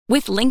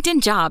With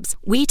LinkedIn Jobs,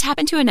 we tap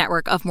into a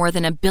network of more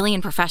than 1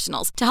 billion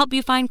professionals to help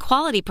you find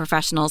quality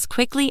professionals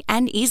quickly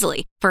and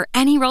easily for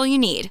any role you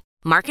need.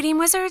 Marketing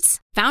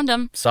wizards? Found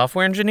them.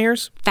 Software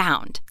engineers?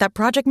 Found. That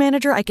project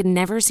manager I could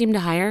never seem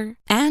to hire?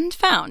 And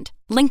found.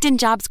 LinkedIn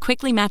Jobs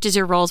quickly matches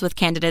your roles with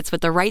candidates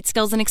with the right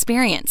skills and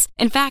experience.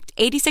 In fact,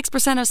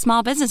 86% of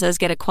small businesses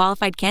get a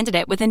qualified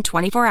candidate within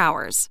 24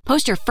 hours.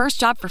 Post your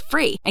first job for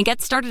free and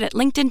get started at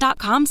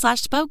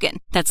linkedin.com/spoken.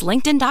 That's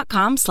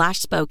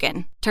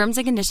linkedin.com/spoken. Terms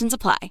and conditions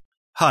apply.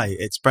 Hi,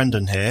 it's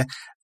Brendan here.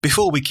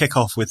 Before we kick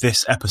off with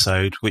this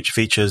episode, which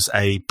features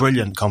a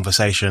brilliant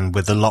conversation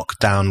with the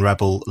lockdown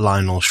rebel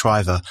Lionel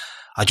Shriver,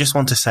 I just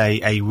want to say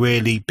a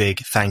really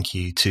big thank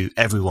you to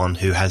everyone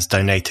who has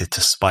donated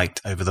to Spiked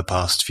over the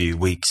past few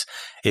weeks.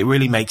 It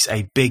really makes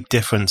a big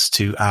difference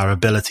to our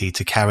ability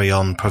to carry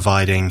on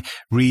providing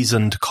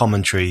reasoned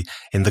commentary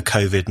in the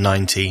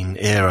COVID-19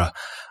 era.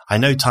 I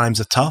know times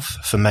are tough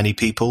for many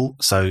people,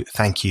 so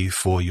thank you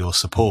for your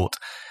support.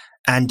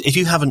 And if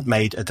you haven't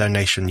made a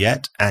donation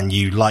yet and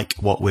you like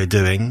what we're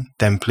doing,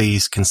 then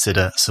please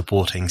consider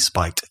supporting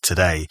Spiked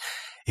today.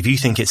 If you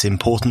think it's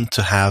important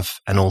to have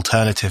an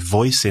alternative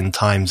voice in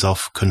times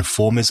of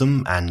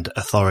conformism and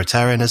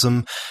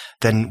authoritarianism,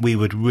 then we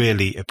would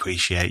really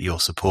appreciate your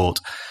support.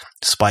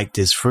 Spiked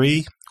is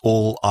free.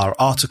 All our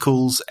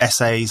articles,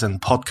 essays, and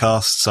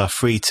podcasts are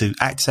free to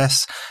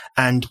access,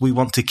 and we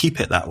want to keep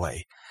it that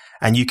way.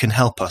 And you can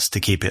help us to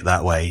keep it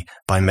that way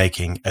by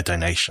making a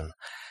donation.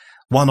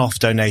 One-off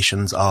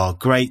donations are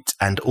great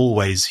and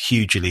always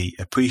hugely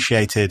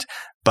appreciated,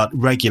 but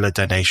regular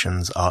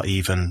donations are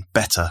even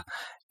better.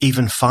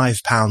 Even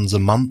 £5 a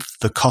month,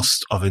 the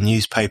cost of a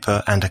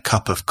newspaper and a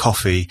cup of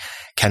coffee,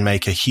 can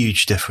make a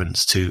huge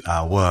difference to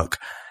our work.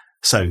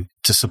 So,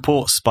 to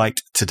support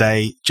Spiked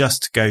today,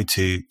 just go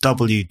to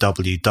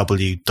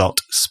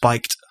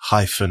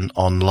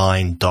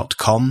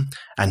www.spiked-online.com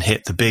and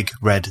hit the big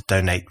red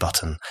donate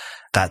button.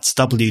 That's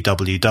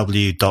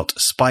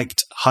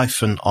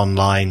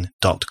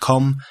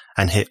www.spiked-online.com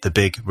and hit the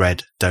big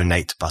red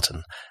donate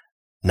button.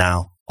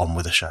 Now, on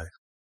with the show.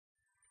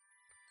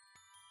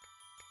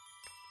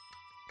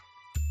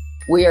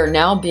 We are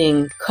now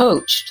being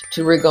coached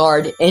to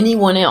regard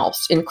anyone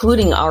else,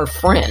 including our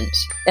friends,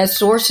 as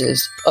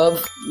sources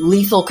of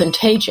lethal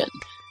contagion.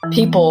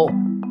 People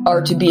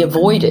are to be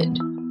avoided.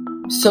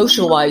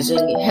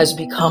 Socializing has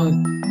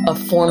become a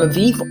form of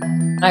evil.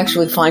 I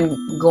actually find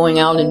going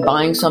out and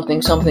buying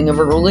something of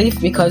a relief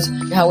because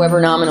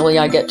however nominally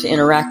I get to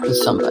interact with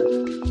somebody.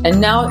 And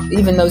now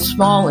even those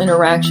small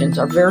interactions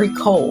are very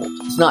cold.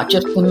 It's not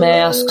just the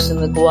masks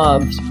and the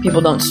gloves. People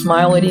don't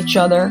smile at each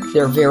other.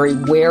 They're very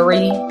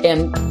wary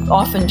and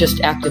often just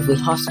actively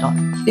hostile.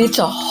 It's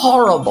a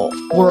horrible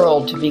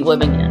world to be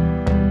living in.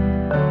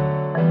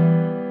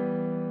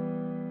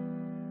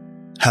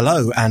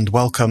 Hello and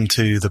welcome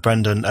to The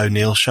Brendan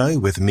O'Neill Show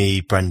with me,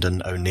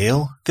 Brendan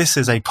O'Neill. This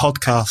is a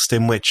podcast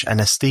in which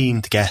an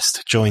esteemed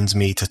guest joins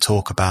me to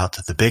talk about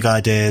the big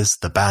ideas,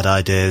 the bad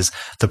ideas,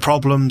 the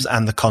problems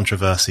and the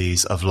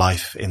controversies of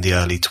life in the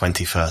early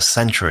 21st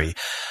century.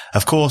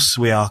 Of course,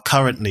 we are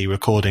currently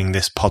recording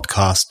this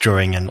podcast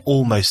during an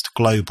almost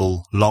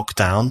global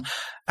lockdown,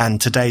 and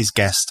today's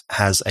guest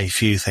has a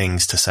few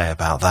things to say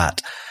about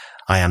that.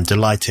 I am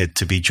delighted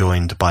to be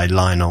joined by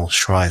Lionel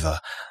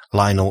Shriver.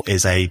 Lionel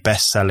is a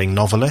best-selling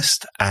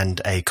novelist and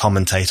a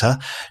commentator.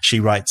 She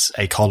writes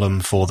a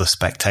column for The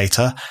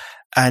Spectator,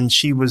 and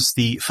she was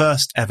the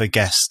first ever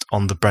guest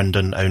on The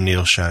Brendan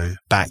O'Neill Show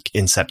back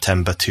in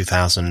September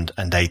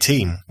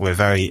 2018. We're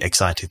very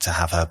excited to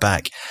have her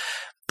back.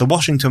 The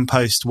Washington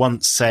Post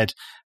once said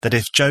that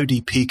if Jodi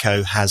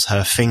Picoult has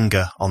her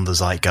finger on the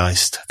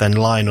zeitgeist, then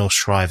Lionel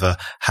Shriver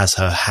has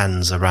her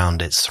hands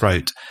around its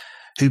throat.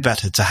 Who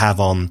better to have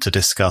on to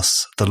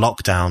discuss the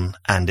lockdown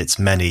and its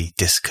many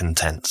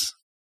discontents?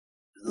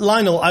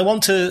 Lionel, I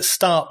want to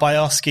start by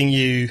asking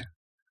you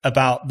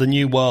about the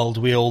new world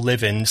we all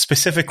live in,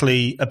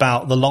 specifically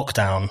about the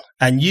lockdown.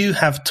 And you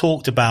have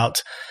talked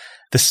about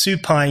the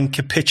supine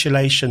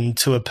capitulation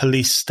to a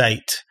police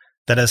state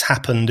that has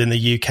happened in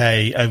the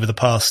UK over the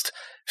past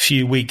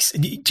few weeks.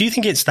 Do you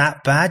think it's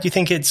that bad? Do you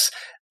think it's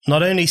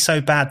not only so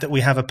bad that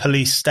we have a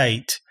police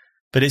state,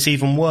 but it's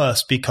even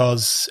worse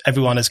because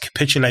everyone has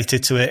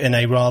capitulated to it in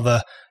a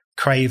rather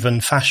craven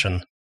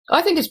fashion?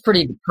 I think it's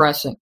pretty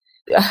depressing.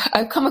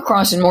 I've come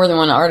across in more than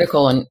one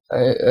article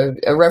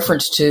a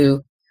reference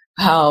to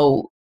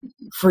how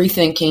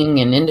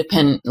free-thinking and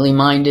independently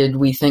minded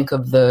we think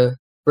of the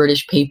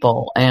British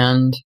people.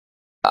 And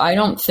I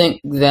don't think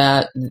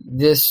that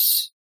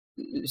this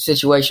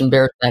situation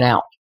bears that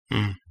out.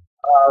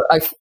 I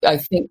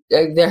think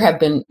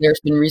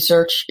there's been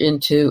research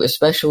into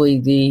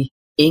especially the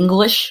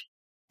English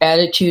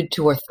attitude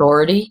to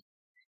authority,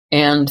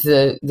 and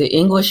the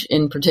English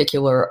in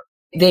particular,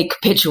 they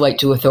capitulate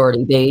to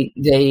authority.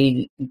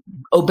 They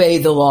obey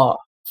the law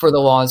for the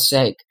law's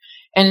sake.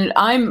 And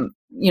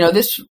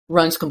this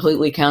runs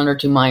completely counter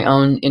to my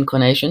own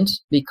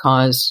inclinations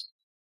because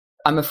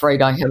I'm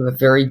afraid I have a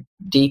very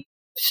deep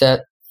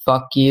set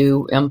fuck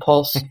you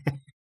impulse.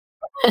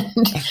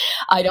 And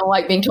I don't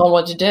like being told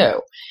what to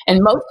do.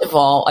 And most of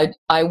all,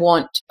 I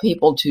want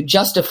people to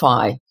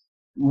justify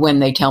when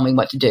they tell me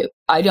what to do.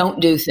 I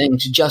don't do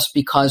things just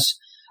because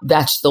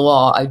that's the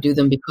law. I do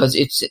them because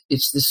it's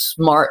the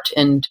smart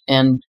and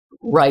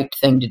right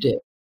thing to do.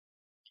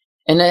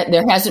 And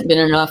there hasn't been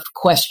enough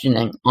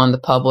questioning on the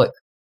public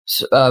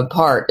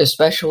part,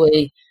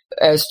 especially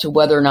as to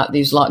whether or not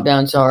these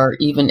lockdowns are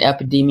even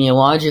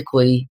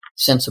epidemiologically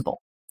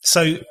sensible.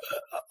 So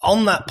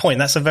on that point,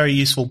 that's a very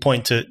useful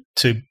point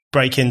to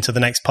break into the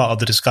next part of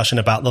the discussion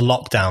about the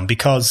lockdown,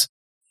 because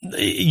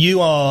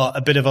you are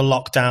a bit of a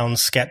lockdown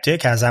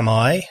skeptic, as am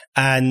I,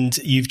 and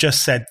you've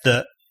just said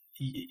that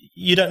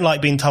you don't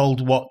like being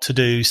told what to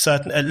do,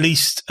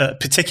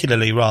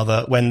 particularly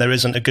when there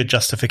isn't a good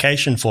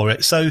justification for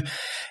it. So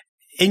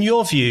in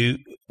your view,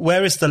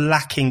 where is the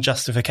lacking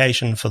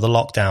justification for the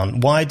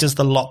lockdown? Why does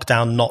the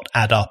lockdown not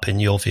add up in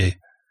your view?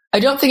 I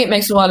don't think it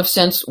makes a lot of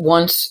sense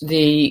once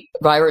the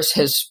virus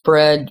has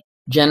spread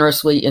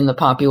generously in the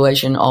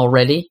population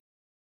already.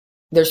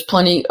 There's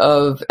plenty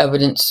of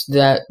evidence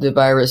that the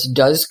virus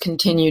does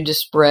continue to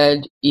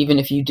spread, even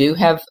if you do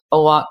have a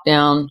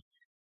lockdown.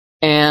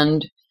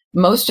 And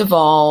most of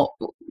all,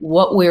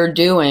 what we're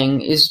doing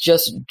is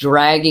just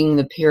dragging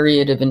the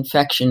period of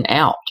infection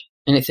out.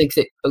 And I think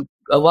that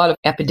a lot of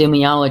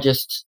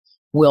epidemiologists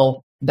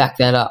will back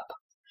that up.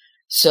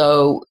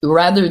 So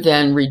rather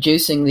than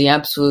reducing the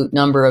absolute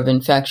number of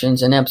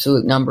infections and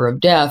absolute number of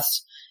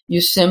deaths,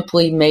 you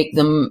simply make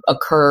them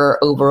occur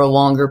over a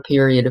longer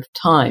period of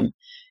time.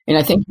 And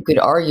I think you could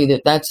argue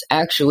that that's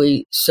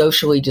actually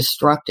socially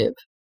destructive.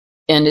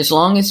 And as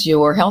long as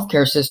your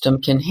healthcare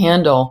system can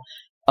handle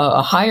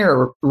a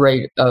higher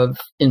rate of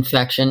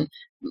infection,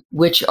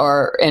 which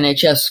our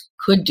NHS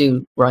could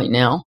do right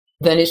now,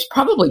 then it's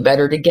probably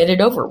better to get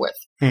it over with.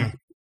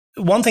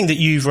 One thing that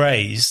you've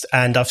raised,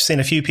 and I've seen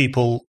a few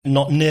people,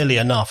 not nearly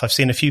enough, I've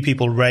seen a few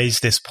people raise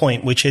this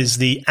point, which is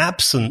the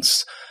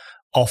absence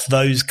of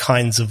those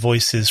kinds of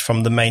voices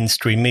from the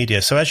mainstream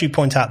media. So as you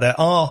point out, there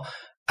are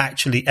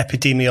actually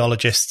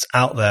epidemiologists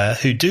out there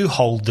who do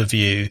hold the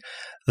view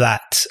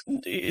that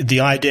the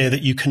idea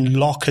that you can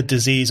lock a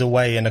disease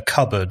away in a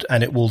cupboard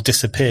and it will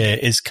disappear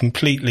is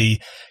complete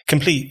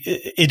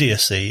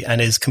idiocy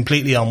and is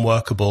completely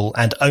unworkable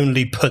and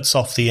only puts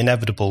off the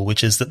inevitable,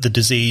 which is that the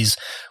disease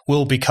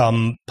will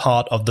become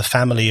part of the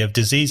family of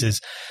diseases.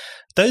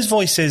 Those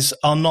voices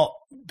are not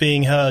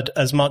being heard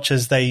as much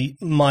as they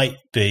might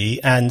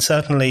be, and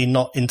certainly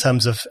not in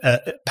terms of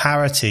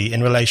parity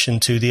in relation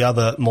to the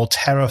other more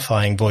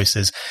terrifying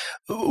voices.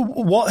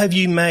 What have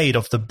you made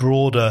of the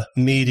broader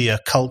media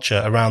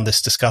culture around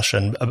this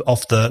discussion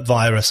of the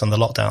virus and the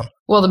lockdown?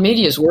 Well, the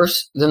media is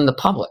worse than the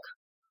public.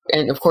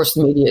 And of course,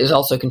 the media is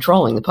also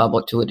controlling the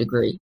public to a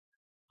degree.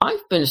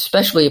 I've been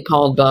especially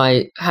appalled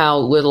by how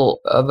little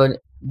of a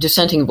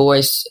dissenting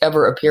voice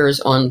ever appears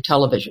on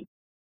television.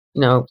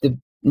 You know, the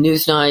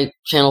Newsnight,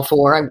 Channel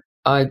 4,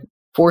 I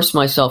forced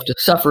myself to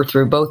suffer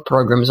through both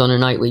programs on a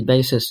nightly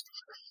basis.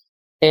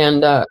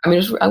 And I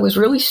was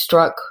really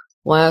struck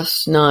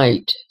last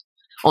night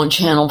on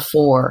Channel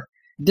 4.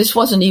 This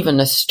wasn't even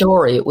a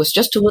story. It was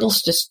just a little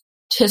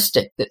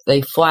statistic that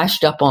they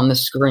flashed up on the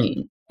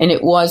screen. And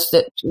it was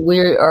that we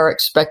are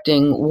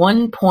expecting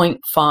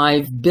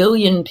 1.5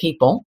 billion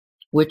people,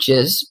 which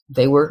is,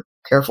 they were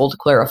careful to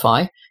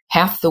clarify,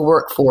 half the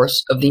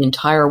workforce of the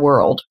entire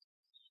world,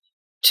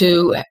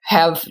 to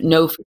have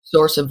no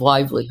source of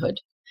livelihood.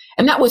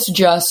 And that was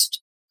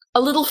just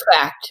a little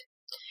fact.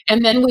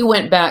 And then we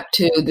went back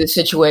to the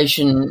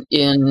situation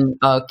in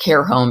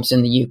care homes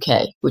in the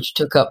UK, which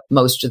took up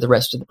most of the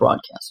rest of the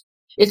broadcast.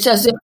 It's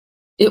as if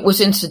it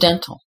was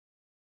incidental.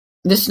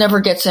 This never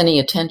gets any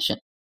attention,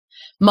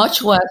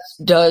 much less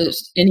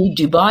does any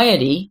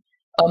dubiety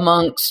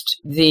amongst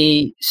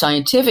the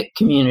scientific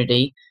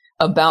community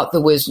about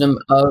the wisdom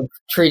of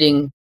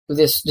treating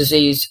this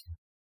disease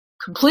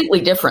completely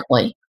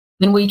differently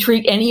than we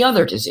treat any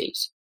other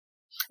disease.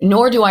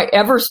 Nor do I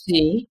ever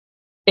see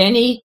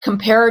any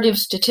comparative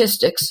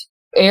statistics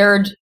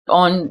aired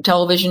on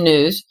television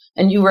news,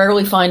 and you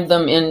rarely find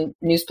them in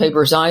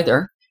newspapers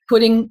either,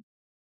 putting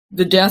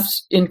the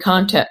deaths in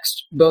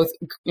context, both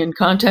in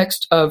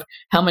context of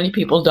how many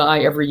people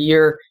die every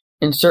year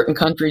in certain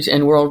countries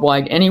and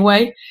worldwide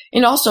anyway,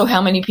 and also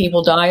how many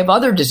people die of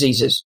other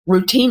diseases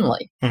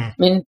routinely. I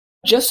mean,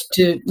 just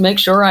to make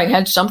sure I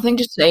had something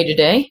to say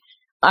today,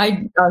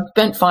 I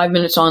spent 5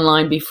 minutes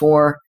online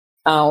before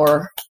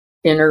our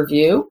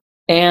interview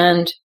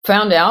and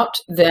found out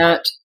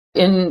that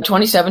in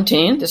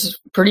 2017, this is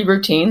pretty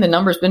routine, the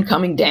number's been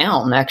coming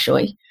down,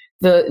 actually.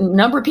 The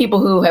number of people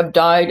who have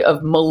died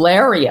of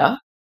malaria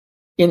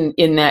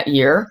in that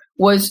year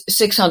was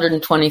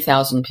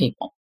 620,000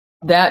 people.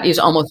 That is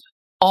almost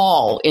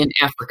all in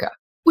Africa.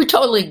 We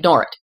totally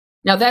ignore it.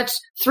 Now, that's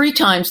 3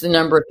 times the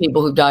number of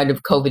people who died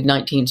of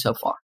COVID-19 so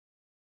far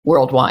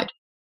worldwide.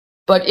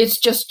 But it's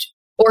just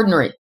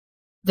ordinary.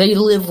 They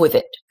live with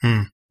it.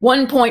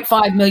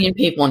 1.5 million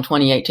people in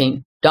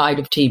 2018 died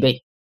of TB.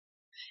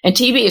 And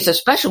TB is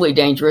especially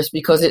dangerous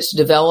because it's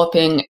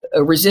developing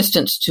a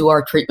resistance to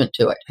our treatment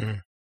to it.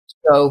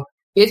 So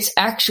it's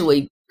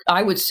actually,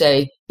 I would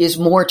say, is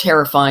more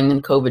terrifying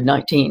than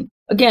COVID-19.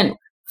 Again,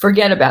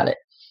 forget about it.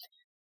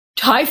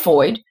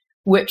 Typhoid,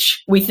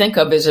 which we think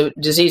of as a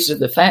disease of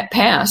the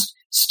past,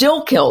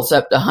 still kills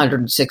up to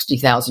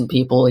 160,000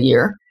 people a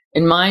year.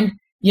 In mind,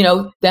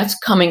 that's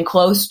coming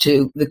close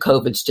to the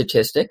COVID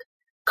statistic.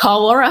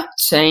 Cholera,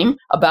 same,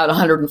 about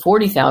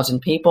 140,000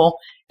 people.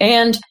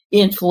 And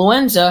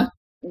influenza,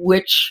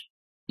 which,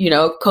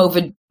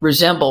 COVID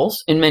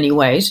resembles in many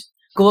ways,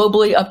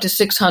 globally up to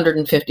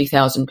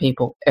 650,000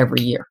 people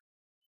every year.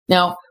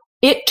 Now,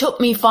 it took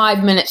me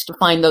 5 minutes to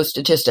find those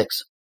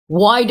statistics.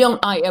 Why don't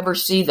I ever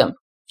see them?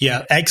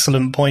 Yeah,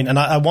 excellent point. And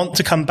I want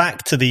to come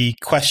back to the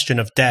question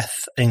of death,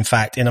 in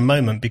fact, in a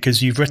moment,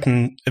 because you've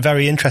written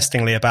very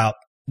interestingly about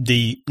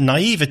the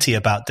naivety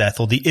about death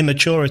or the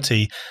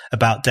immaturity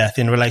about death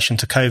in relation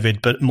to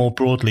COVID, but more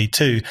broadly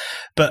too.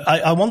 But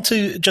I want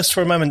to just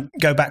for a moment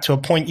go back to a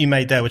point you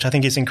made there, which I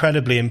think is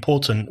incredibly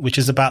important, which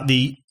is about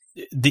the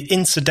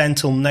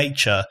incidental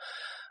nature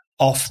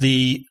of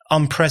the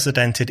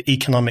unprecedented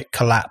economic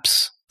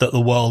collapse that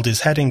the world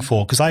is heading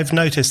for. Because I've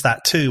noticed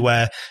that too,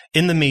 where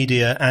in the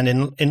media and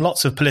in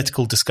lots of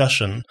political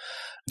discussion,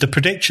 the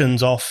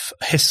predictions of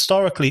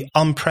historically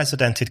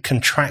unprecedented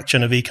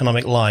contraction of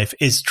economic life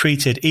is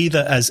treated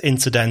either as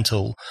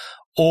incidental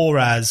or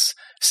as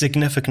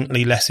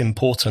significantly less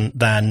important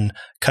than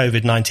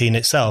COVID-19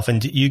 itself.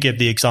 And you give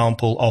the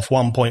example of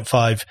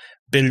 1.5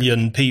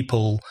 billion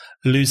people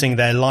losing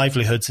their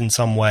livelihoods in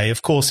some way.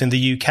 Of course, in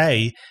the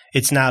UK,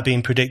 it's now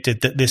being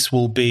predicted that this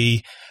will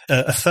be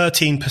a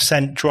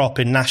 13% drop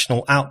in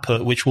national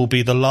output, which will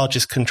be the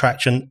largest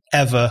contraction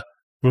ever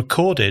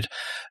recorded.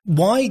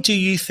 Why do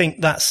you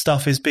think that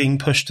stuff is being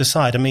pushed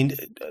aside? I mean,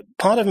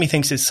 part of me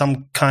thinks it's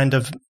some kind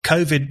of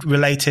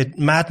COVID-related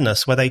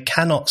madness where they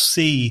cannot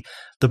see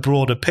the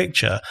broader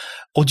picture.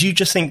 Or do you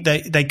just think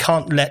they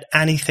can't let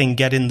anything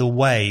get in the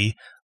way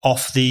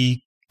of the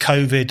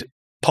COVID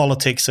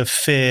politics of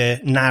fear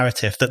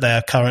narrative that they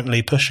are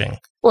currently pushing?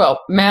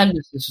 Well,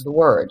 madness is the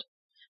word,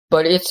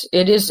 but it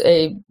is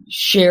a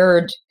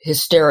shared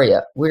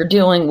hysteria. We're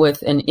dealing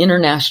with an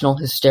international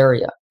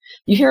hysteria.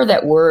 You hear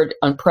that word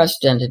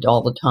unprecedented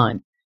all the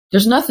time.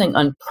 There's nothing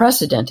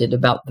unprecedented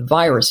about the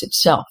virus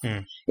itself.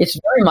 It's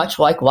very much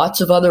like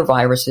lots of other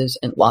viruses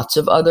and lots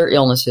of other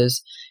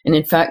illnesses. And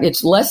in fact,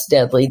 it's less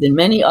deadly than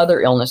many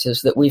other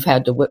illnesses that we've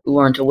had to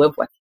learn to live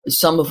with,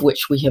 some of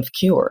which we have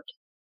cured.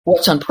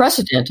 What's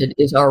unprecedented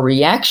is our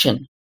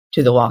reaction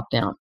to the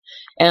lockdown.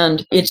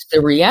 And it's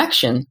the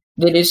reaction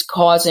that is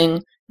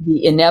causing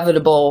the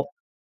inevitable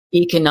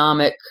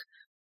economic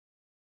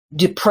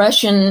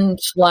depression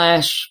 /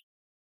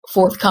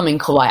 forthcoming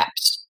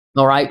collapse.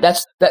 All right.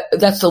 That's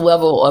the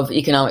level of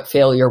economic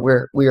failure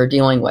we are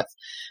dealing with.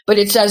 But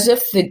it's as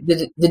if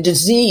the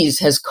disease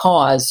has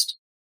caused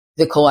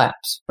the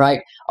collapse,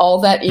 right?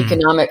 All that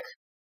economic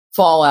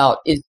fallout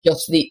is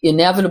just the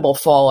inevitable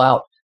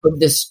fallout of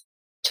this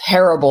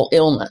terrible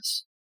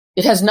illness.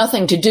 It has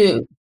nothing to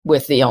do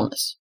with the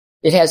illness.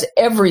 It has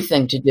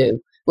everything to do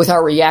with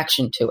our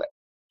reaction to it.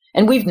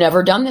 And we've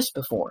never done this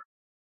before.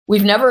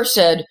 We've never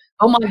said,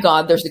 oh my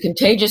God, there's a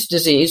contagious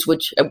disease,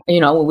 which,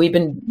 we've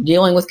been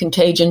dealing with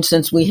contagion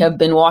since we have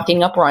been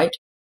walking upright.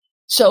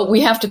 So we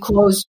have to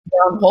close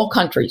down whole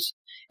countries,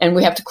 and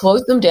we have to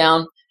close them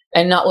down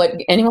and not let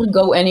anyone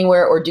go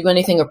anywhere or do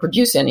anything or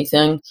produce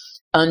anything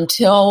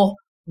until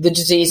the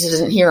disease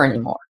isn't here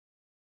anymore.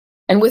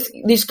 And with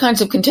these kinds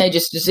of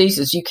contagious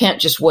diseases, you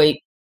can't just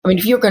wait. I mean,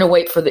 if you're going to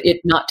wait for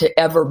it not to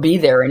ever be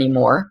there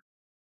anymore,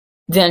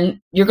 then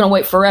you're going to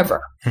wait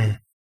forever.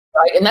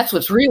 Right? And that's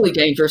what's really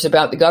dangerous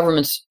about the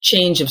government's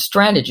change of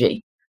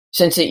strategy,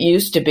 since it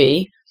used to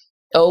be,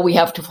 we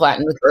have to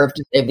flatten the curve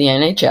to save the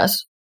NHS.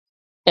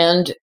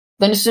 And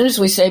then as soon as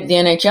we saved the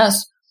NHS,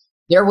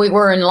 there we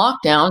were in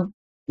lockdown.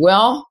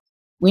 Well,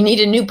 we need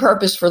a new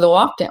purpose for the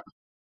lockdown,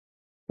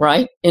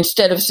 right?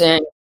 Instead of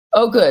saying,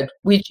 oh, good,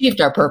 we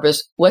achieved our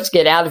purpose. Let's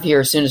get out of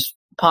here as soon as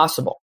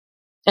possible.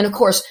 And of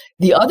course,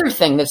 the other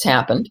thing that's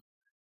happened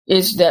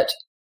is that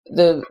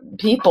the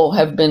people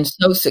have been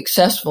so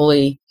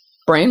successfully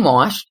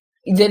brainwashed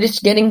that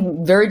it's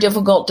getting very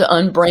difficult to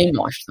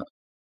unbrainwash them.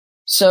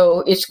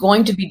 So it's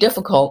going to be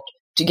difficult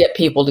to get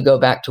people to go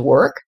back to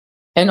work.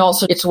 And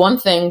also, it's one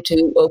thing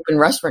to open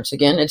restaurants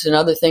again. It's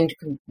another thing to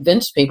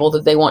convince people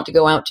that they want to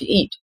go out to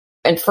eat.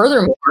 And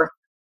furthermore,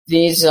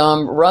 these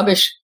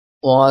rubbish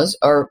laws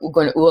are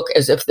going to look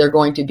as if they're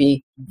going to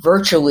be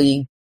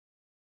virtually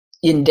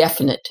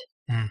indefinite.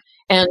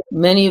 And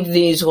many of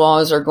these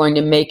laws are going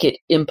to make it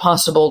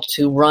impossible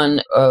to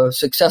run a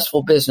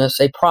successful business,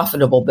 a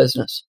profitable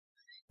business,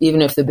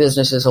 even if the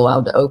business is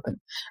allowed to open.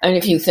 And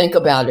if you think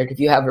about it, if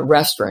you have a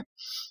restaurant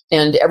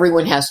and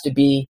everyone has to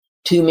be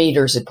 2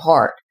 meters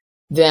apart,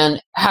 then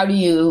how do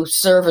you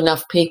serve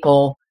enough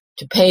people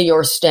to pay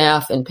your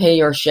staff and pay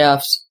your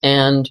chefs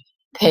and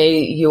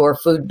pay your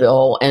food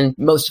bill and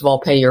most of all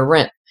pay your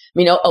rent? I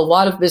mean, a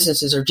lot of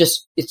businesses are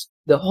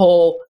the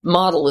whole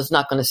model is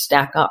not going to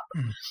stack up.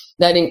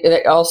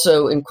 That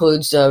also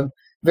includes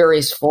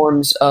various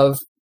forms of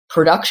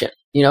production,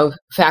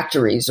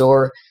 factories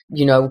or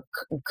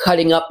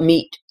cutting up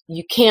meat.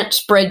 You can't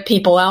spread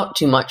people out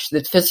too much.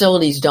 The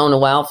facilities don't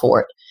allow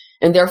for it.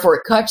 And therefore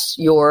it cuts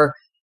your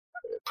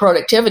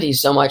productivity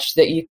so much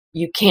that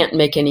you can't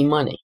make any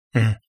money.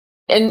 Mm.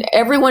 And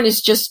everyone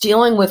is just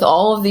dealing with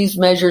all of these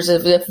measures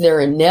as if they're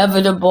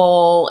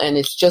inevitable and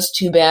it's just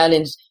too bad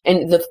and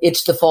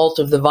it's the fault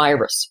of the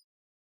virus.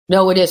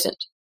 No, it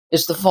isn't.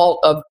 It's the fault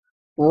of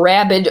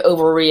rabid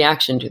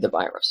overreaction to the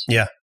virus.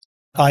 Yeah.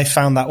 I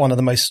found that one of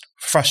the most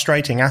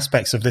frustrating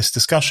aspects of this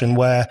discussion,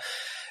 where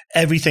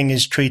everything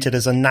is treated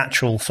as a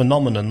natural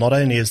phenomenon. Not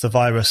only is the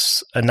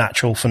virus a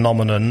natural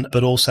phenomenon,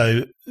 but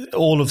also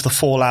all of the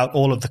fallout,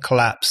 all of the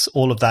collapse,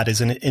 all of that is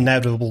an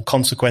inevitable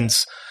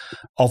consequence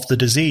of the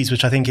disease,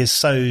 which I think is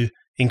so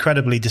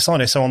incredibly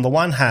dishonest. So on the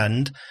one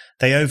hand,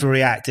 they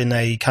overreact in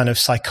a kind of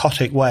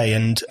psychotic way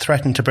and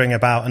threaten to bring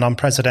about an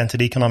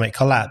unprecedented economic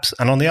collapse.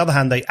 And on the other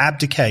hand, they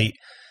abdicate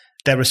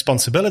their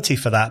responsibility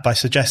for that by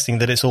suggesting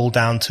that it's all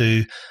down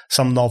to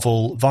some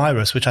novel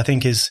virus, which I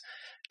think is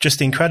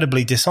just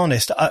incredibly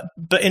dishonest.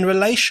 But in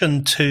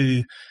relation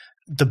to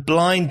the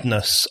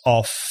blindness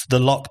of the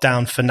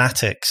lockdown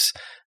fanatics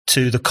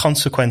to the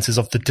consequences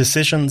of the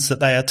decisions that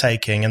they are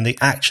taking and the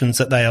actions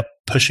that they are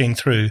pushing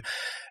through,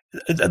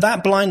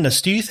 that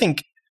blindness, do you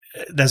think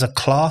there's a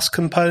class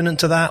component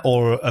to that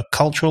or a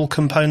cultural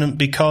component?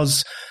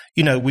 Because,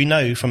 we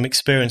know from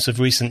experience of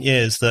recent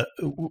years that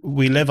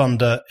we live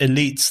under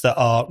elites that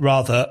are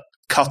rather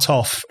cut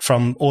off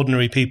from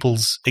ordinary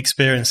people's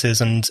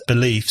experiences and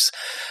beliefs.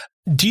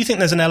 Do you think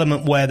there's an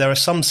element where there are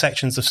some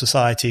sections of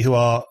society who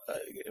are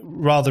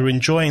rather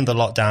enjoying the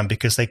lockdown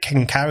because they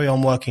can carry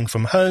on working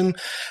from home?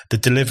 The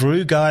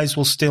Deliveroo guys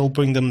will still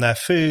bring them their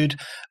food.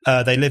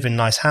 They live in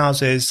nice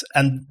houses,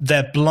 and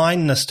their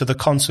blindness to the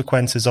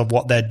consequences of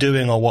what they're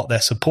doing or what they're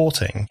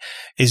supporting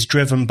is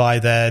driven by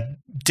their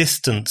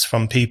distance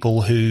from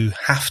people who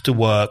have to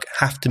work,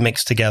 have to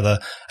mix together,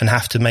 and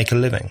have to make a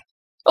living.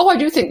 Oh, I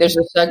do think there's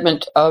a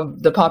segment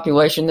of the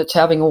population that's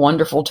having a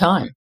wonderful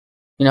time,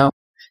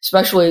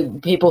 especially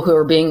people who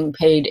are being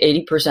paid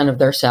 80% of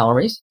their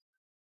salaries.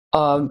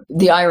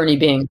 The irony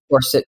being, of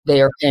course, that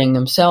they are paying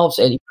themselves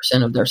 80%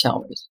 of their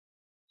salaries.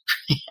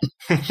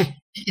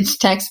 It's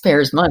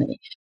taxpayers' money.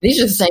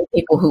 These are the same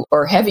people who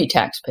are heavy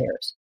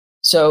taxpayers.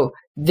 So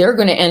they're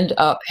going to end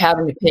up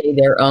having to pay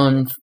their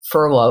own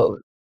furlough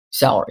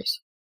salaries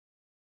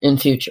in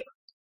future.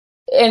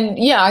 And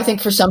yeah, I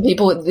think for some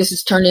people, this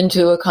has turned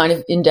into a kind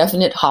of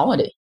indefinite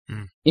holiday.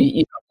 Mm.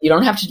 You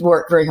don't have to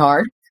work very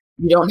hard.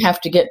 You don't have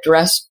to get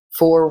dressed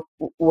for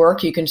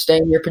work. You can stay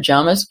in your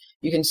pajamas.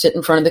 You can sit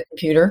in front of the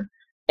computer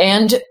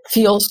and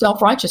feel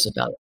self-righteous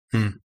about it.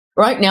 Hmm.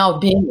 Right now,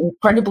 being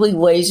incredibly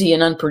lazy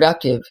and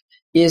unproductive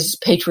is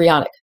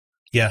patriotic.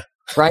 Yeah.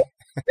 Right?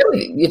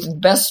 Really, it's the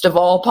best of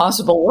all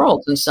possible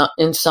worlds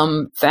in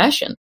some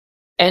fashion.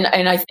 And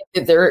I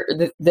think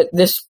that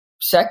this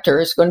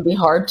sector is going to be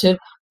hard to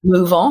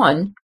move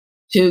on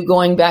to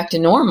going back to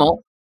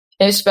normal,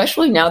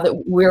 especially now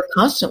that we're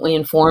constantly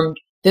informed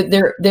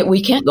that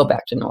we can't go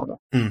back to normal.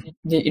 Mm.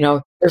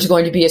 There's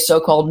going to be a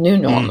so-called new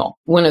normal,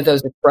 one of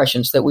those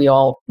expressions that we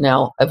all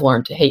now have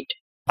learned to hate.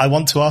 I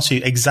want to ask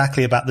you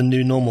exactly about the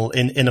new normal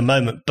in a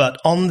moment, but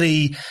on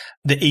the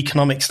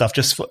economic stuff,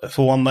 just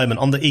for one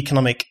moment, on the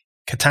economic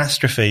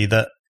catastrophe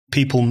that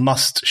people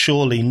must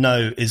surely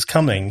know is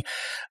coming,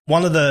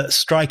 one of the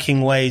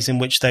striking ways in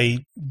which they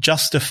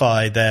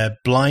justify their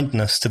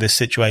blindness to this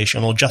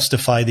situation or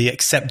justify the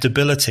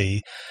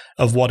acceptability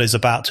of what is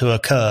about to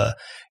occur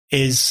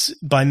is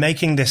by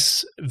making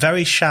this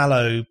very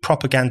shallow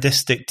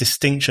propagandistic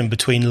distinction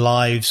between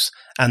lives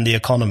and the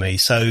economy.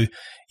 So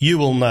you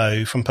will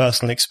know from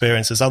personal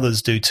experience, as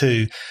others do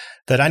too,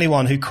 that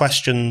anyone who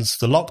questions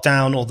the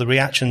lockdown or the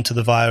reaction to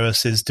the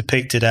virus is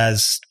depicted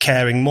as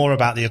caring more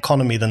about the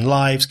economy than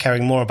lives,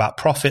 caring more about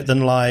profit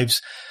than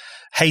lives,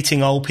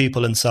 hating old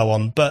people and so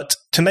on. But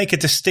to make a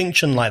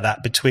distinction like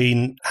that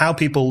between how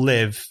people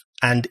live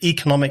and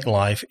economic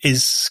life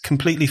is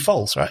completely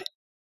false, right?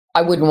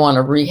 I wouldn't want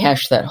to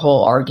rehash that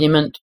whole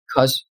argument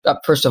because,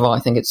 first of all, I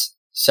think it's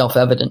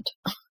self-evident.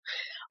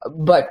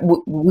 But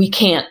we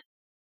can't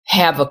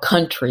have a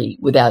country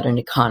without an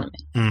economy.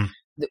 Mm.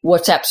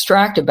 What's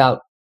abstract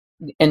about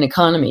an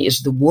economy is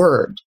the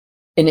word.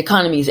 An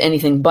economy is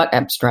anything but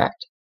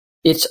abstract.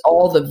 It's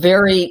all the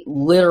very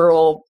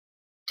literal,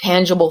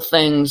 tangible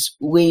things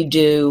we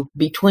do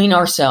between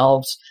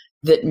ourselves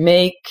that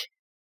make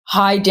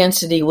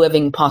high-density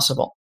living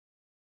possible.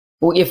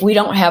 If we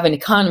don't have an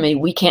economy,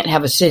 we can't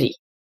have a city,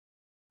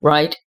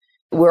 right?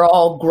 We're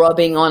all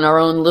grubbing on our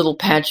own little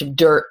patch of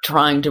dirt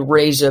trying to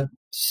raise a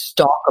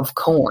stalk of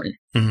corn,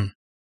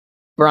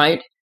 right?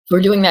 If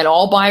we're doing that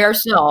all by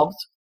ourselves,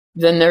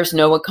 then there's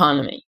no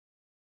economy.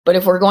 But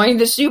if we're going to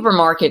the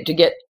supermarket to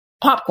get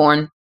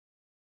popcorn,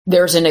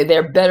 there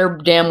better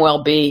damn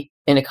well be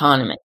an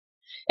economy.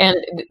 And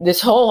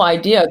this whole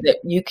idea that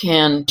you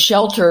can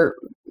shelter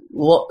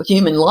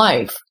human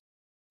life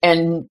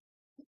and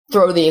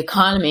throw the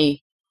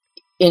economy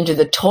into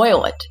the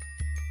toilet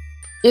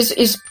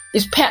is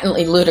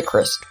patently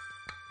ludicrous.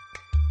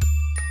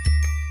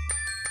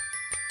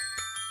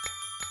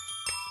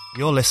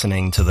 You're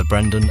listening to The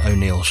Brendan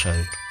O'Neill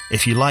Show.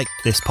 If you like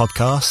this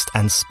podcast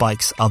and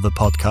Spike's other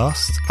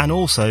podcasts, and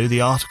also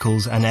the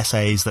articles and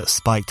essays that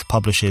Spiked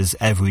publishes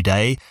every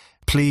day,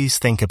 please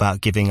think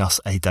about giving us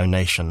a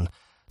donation.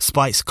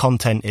 Spike's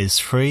content is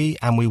free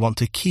and we want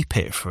to keep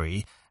it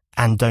free,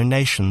 and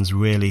donations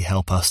really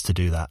help us to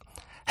do that.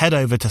 Head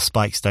over to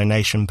Spike's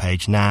donation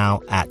page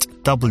now at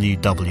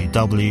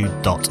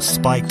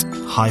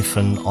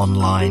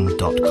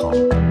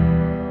www.spiked-online.com.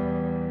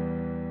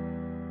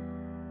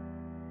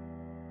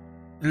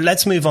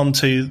 Let's move on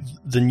to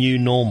the new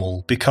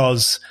normal,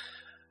 because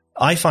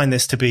I find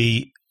this to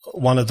be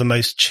one of the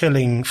most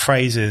chilling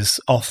phrases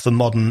of the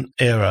modern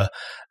era,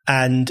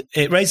 and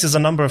it raises a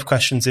number of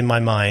questions in my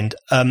mind.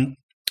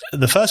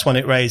 The first one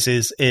it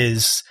raises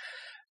is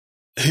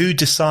who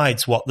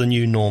decides what the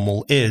new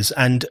normal is?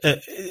 And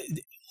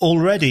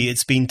already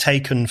it's been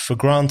taken for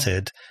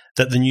granted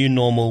that the new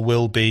normal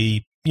will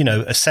be,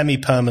 a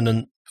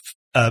semi-permanent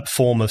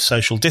form of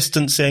social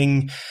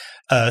distancing,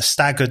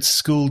 staggered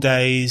school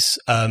days,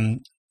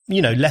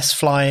 less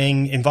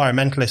flying.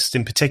 Environmentalists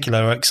in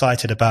particular are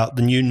excited about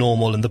the new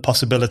normal and the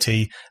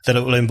possibility that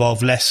it will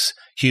involve less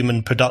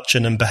human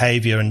production and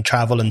behavior and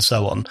travel and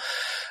so on.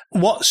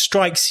 What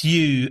strikes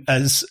you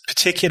as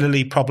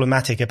particularly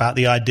problematic about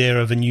the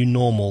idea of a new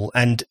normal?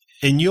 And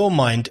in your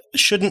mind,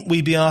 shouldn't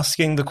we be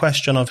asking the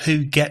question of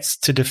who gets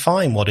to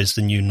define what is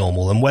the new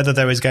normal and whether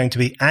there is going to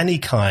be any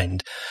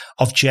kind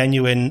of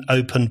genuine,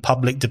 open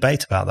public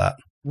debate about that?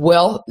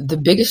 Well, the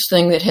biggest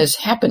thing that has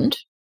happened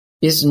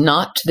is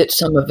not that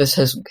some of us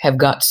have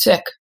got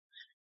sick,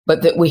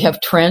 but that we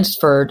have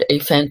transferred a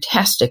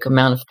fantastic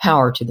amount of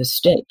power to the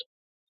state.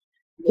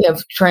 We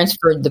have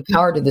transferred the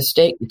power to the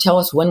state to tell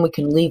us when we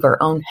can leave our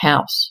own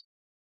house.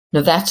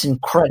 Now, that's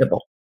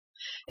incredible.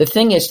 The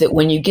thing is that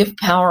when you give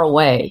power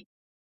away,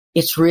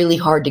 it's really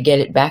hard to get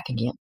it back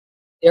again.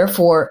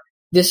 Therefore,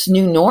 this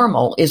new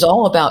normal is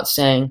all about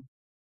saying,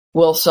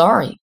 well,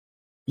 sorry,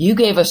 you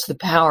gave us the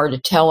power to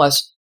tell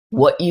us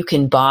what you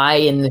can buy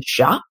in the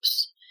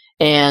shops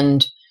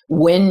and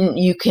when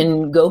you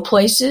can go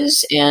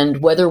places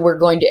and whether we're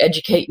going to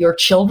educate your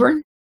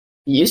children.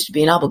 It used to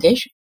be an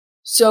obligation.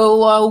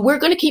 So we're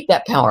going to keep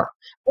that power.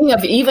 We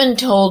have even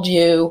told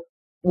you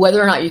whether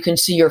or not you can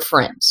see your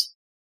friends.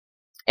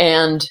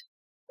 And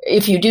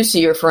if you do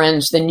see your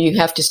friends, then you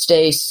have to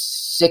stay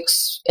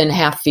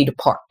 6.5 feet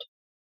apart.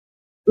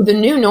 The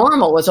new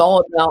normal is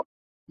all about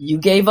you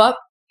gave up,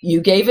 you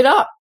gave it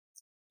up.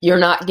 You're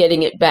not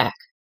getting it back.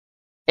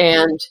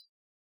 And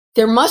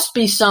there must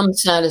be some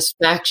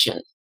satisfaction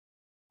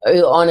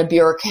on a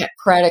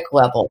bureaucratic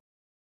level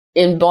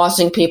in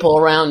bossing people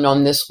around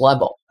on this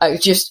level.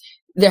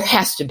 There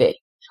has to be.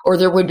 Or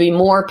there would be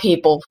more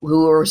people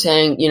who are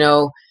saying,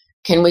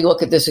 can we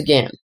look at this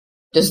again?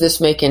 Does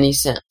this make any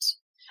sense?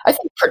 I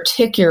think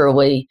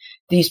particularly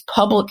these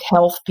public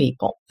health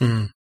people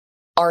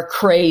are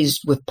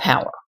crazed with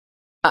power.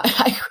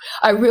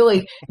 I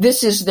really,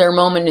 this is their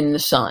moment in the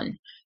sun.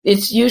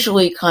 It's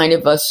usually kind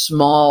of a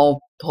small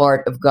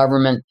part of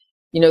government,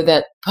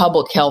 that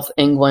Public Health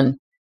England.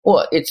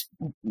 Well, it's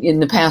in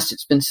the past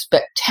it's been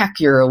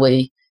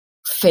spectacularly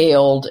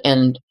failed,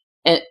 and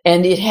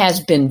it has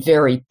been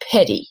very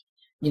petty,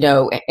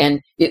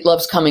 and it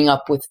loves coming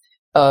up with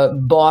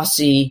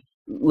bossy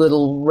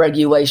little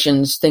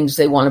regulations, things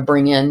they want to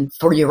bring in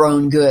for your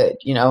own good,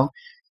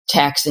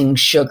 taxing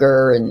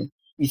sugar, and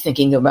you're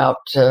thinking about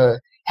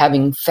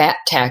having fat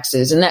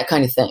taxes and that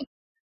kind of thing.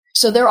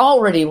 So they're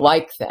already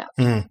like that,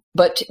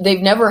 but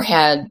they've never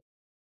had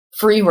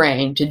free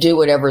reign to do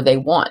whatever they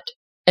want.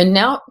 And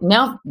now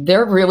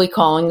they're really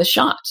calling the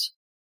shots,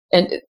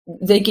 and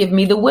they give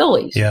me the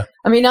willies. Yeah.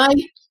 I mean, I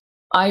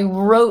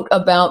wrote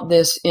about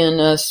this in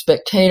a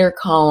Spectator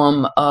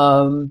column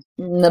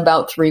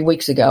about 3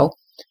 weeks ago,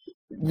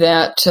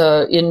 that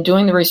in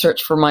doing the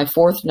research for my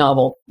fourth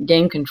novel,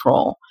 Game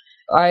Control,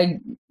 I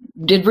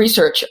did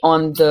research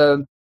on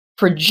the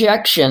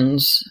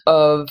projections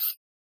of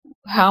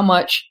how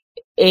much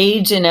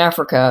AIDS in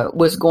Africa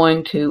was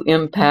going to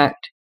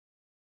impact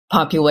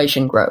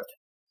population growth.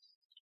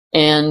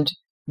 And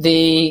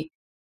the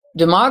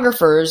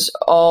demographers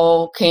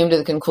all came to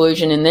the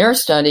conclusion in their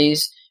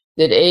studies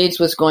that AIDS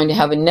was going to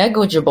have a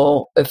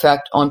negligible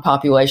effect on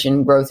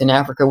population growth in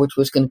Africa, which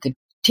was going to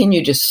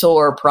continue to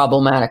soar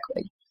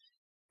problematically.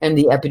 And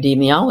the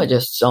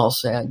epidemiologists all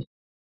said,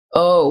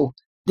 oh,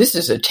 this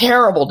is a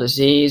terrible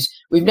disease.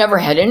 We've never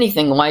had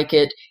anything like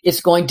it.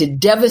 It's going to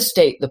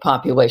devastate the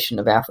population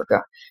of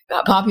Africa.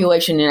 The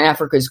population in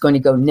Africa is going to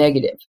go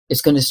negative.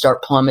 It's going to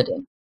start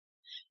plummeting.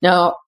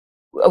 Now,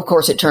 of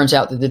course, it turns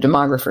out that the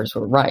demographers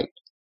were right.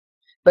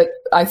 But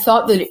I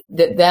thought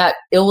that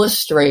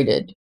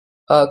illustrated,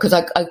 because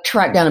I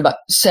tracked down about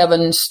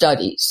 7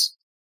 studies,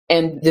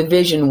 and the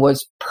vision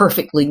was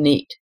perfectly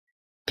neat.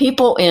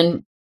 People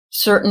in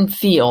certain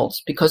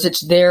fields, because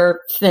it's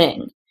their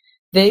thing,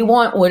 they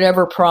want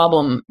whatever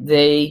problem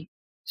they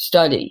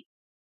study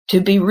to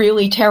be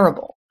really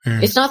terrible.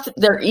 It's not that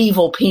they're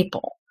evil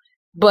people,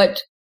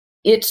 but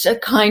it's a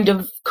kind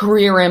of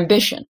career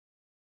ambition.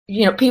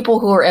 People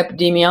who are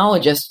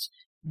epidemiologists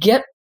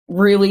get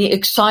really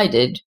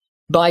excited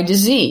by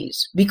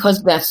disease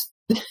because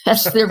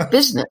that's their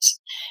business.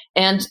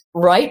 And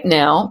right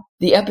now,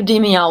 the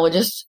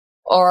epidemiologists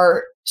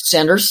are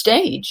center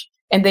stage,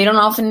 and they don't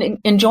often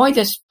enjoy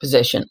this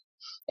position.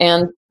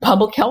 And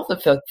public health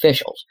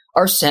officials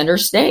are center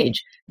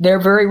stage. They're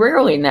very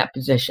rarely in that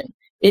position.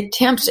 It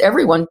tempts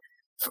everyone.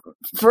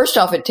 First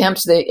off, it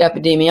tempts the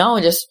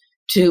epidemiologists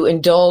to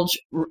indulge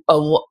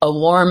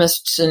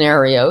alarmist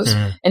scenarios,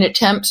 and it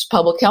tempts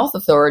public health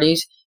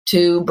authorities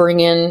to bring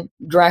in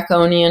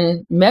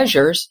draconian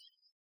measures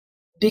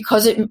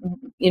because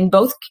in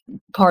both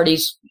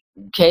parties'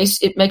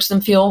 case, it makes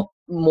them feel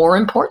more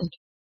important.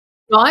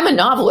 Well, I'm a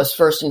novelist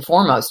first and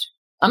foremost.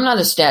 I'm not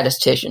a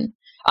statistician.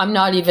 I'm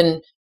not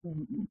even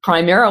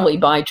primarily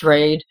by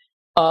trade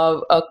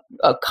a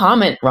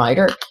comment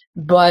writer,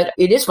 but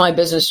it is my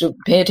business to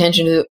pay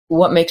attention to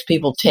what makes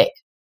people tick.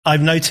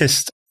 I've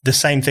noticed the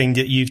same thing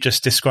that you've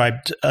just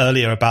described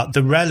earlier about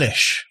the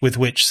relish with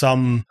which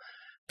some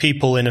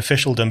people in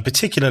officialdom,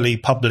 particularly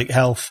public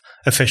health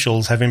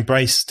officials, have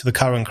embraced the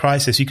current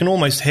crisis. You can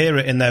almost hear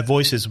it in their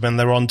voices when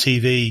they're on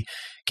TV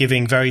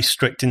giving very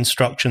strict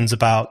instructions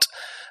about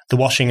the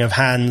washing of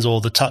hands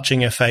or the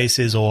touching of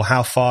faces or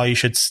how far you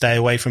should stay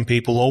away from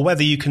people or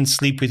whether you can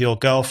sleep with your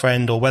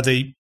girlfriend or whether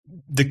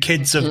the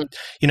kids of,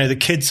 the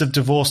kids of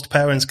divorced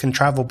parents can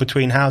travel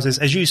between houses.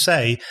 As you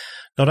say,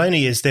 not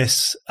only is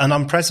this an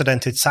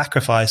unprecedented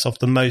sacrifice of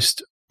the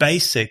most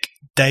basic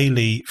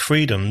daily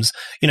freedoms,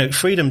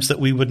 freedoms that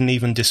we wouldn't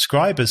even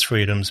describe as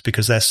freedoms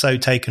because they're so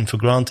taken for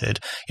granted,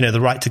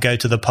 the right to go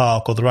to the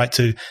park or the right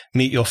to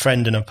meet your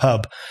friend in a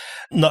pub.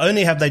 Not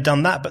only have they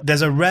done that, but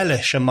there's a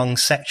relish among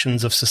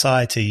sections of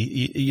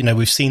society.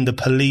 We've seen the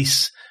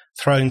police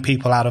throwing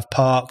people out of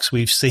parks.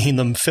 We've seen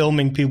them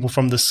filming people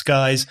from the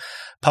skies.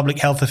 Public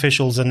health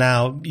officials are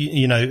now,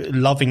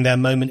 loving their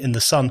moment in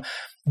the sun.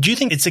 Do you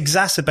think it's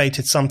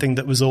exacerbated something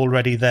that was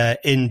already there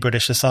in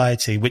British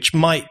society, which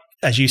might,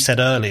 as you said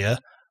earlier,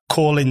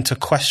 call into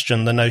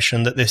question the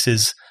notion that this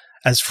is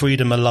as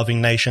freedom a loving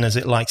nation as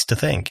it likes to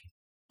think?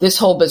 This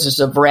whole business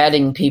of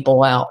ratting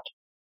people out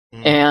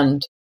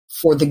and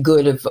for the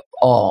good of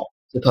all,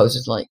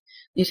 supposedly,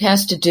 it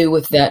has to do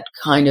with that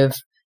kind of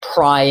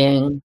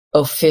prying,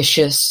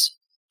 officious,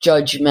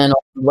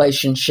 judgmental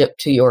relationship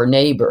to your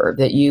neighbor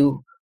that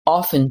you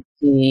often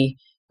see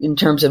in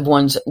terms of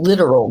one's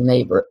literal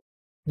neighbor,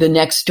 the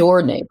next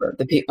door neighbor,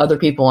 the other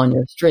people on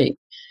your street,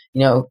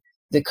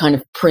 the kind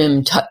of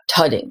prim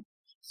tutting.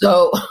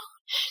 So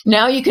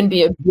now you can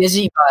be a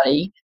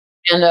busybody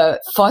and a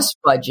fuss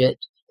budget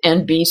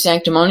and be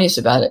sanctimonious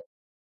about it.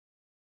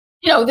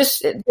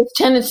 This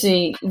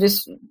tendency,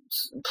 this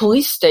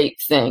police state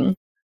thing,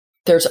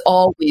 there's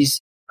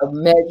always a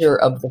measure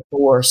of the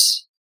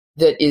force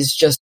that is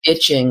just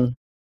itching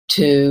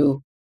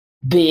to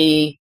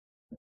be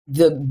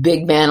the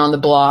big man on the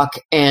block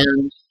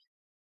and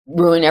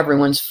ruin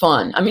everyone's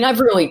fun. I mean, I've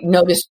really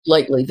noticed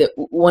lately that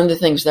one of the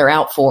things they're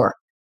out for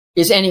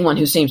is anyone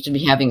who seems to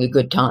be having a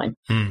good time.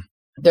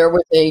 There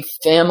was a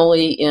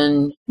family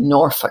in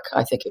Norfolk,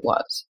 I think it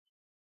was,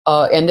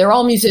 and they're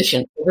all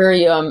musicians,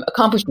 very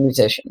accomplished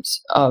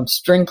musicians,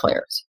 string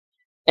players.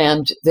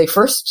 And they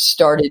first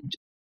started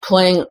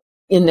playing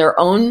in their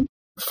own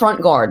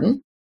front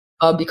garden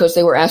because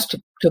they were asked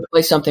to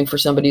play something for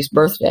somebody's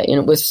birthday. And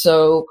it was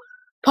so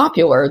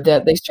popular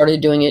that they started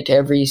doing it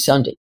every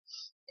Sunday.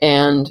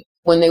 And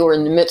when they were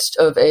in the midst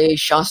of a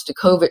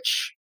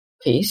Shostakovich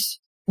piece,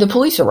 the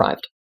police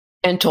arrived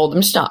and told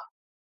them to stop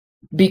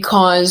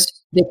because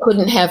they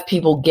couldn't have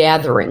people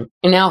gathering.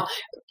 And now,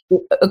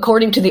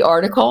 according to the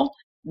article,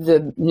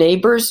 the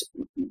neighbors,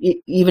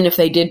 even if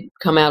they did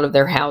come out of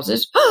their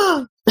houses,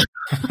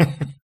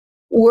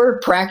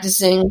 were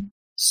practicing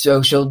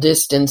social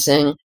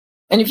distancing.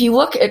 And if you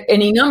look at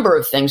any number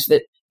of things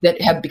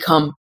that have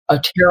become a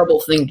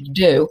terrible thing to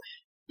do,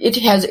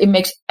 it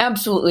makes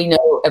absolutely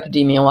no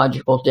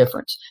epidemiological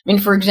difference. I mean,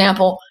 for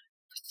example,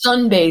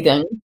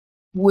 sunbathing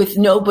with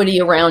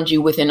nobody around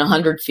you within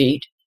 100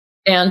 feet.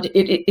 And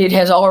it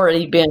has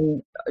already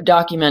been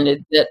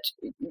documented that,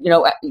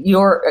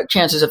 your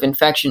chances of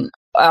infection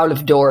out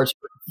of doors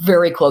are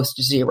very close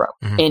to zero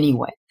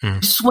anyway.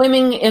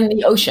 Swimming in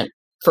the ocean,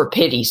 for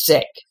pity's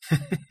sake.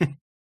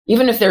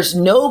 Even if there's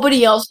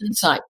nobody else in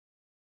sight.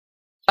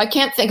 I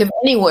can't think of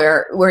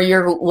anywhere where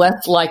you're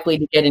less likely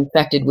to get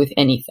infected with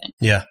anything.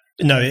 Yeah.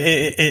 No,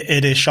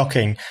 it is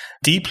shocking,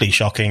 deeply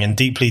shocking and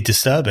deeply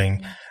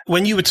disturbing.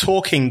 When you were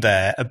talking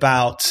there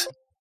about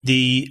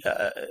the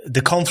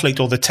conflict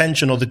or the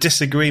tension or the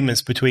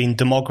disagreements between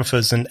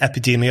demographers and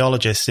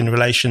epidemiologists in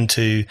relation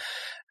to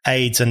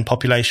AIDS and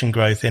population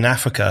growth in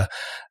Africa,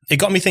 it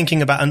got me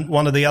thinking about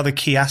one of the other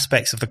key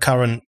aspects of the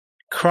current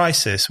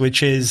crisis,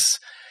 which is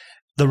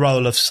the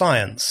role of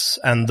science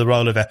and the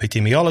role of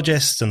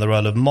epidemiologists and the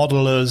role of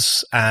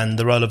modelers and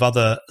the role of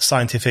other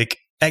scientific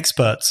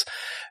experts.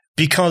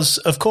 Because,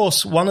 of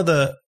course, one of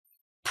the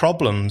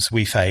problems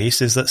we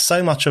face is that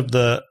so much of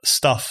the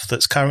stuff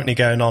that's currently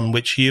going on,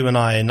 which you and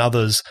I and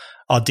others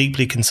are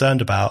deeply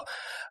concerned about,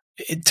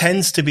 it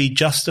tends to be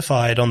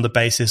justified on the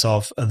basis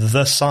of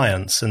the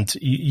science. And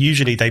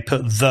usually they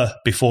put the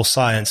before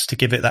science to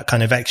give it that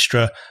kind of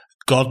extra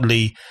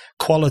godly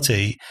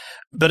quality.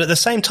 But at the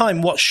same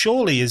time, what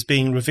surely is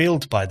being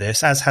revealed by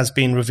this, as has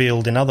been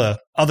revealed in other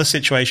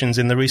situations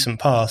in the recent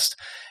past,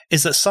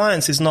 is that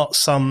science is not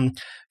some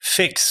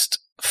fixed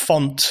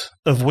font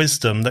of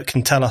wisdom that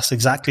can tell us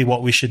exactly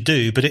what we should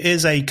do, but it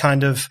is a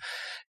kind of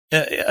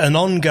an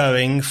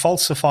ongoing,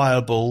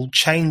 falsifiable,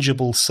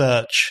 changeable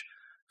search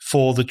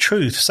for the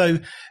truth. So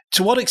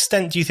to what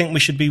extent do you think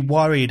we should be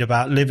worried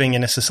about living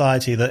in a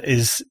society that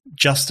is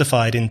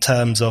justified in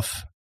terms of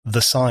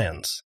the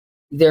science?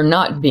 They're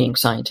not being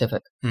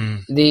scientific.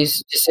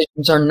 These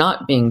decisions are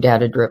not being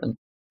data-driven.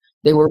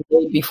 They were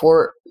made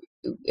before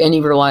any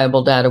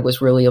reliable data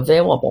was really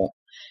available.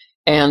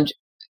 And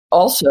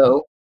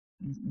also,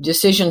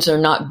 decisions are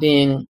not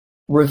being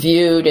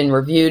reviewed and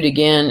reviewed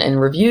again and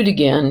reviewed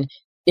again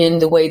in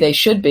the way they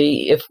should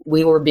be if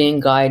we were being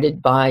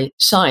guided by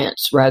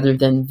science rather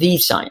than the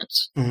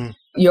science. Mm-hmm.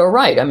 You're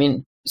right. I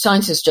mean,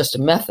 science is just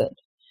a method.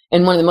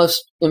 And one of the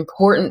most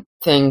important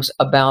things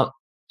about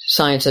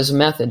science as a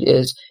method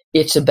is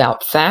it's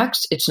about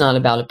facts. It's not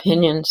about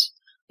opinions.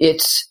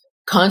 It's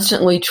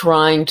constantly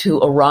trying to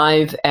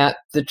arrive at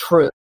the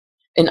truth,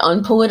 an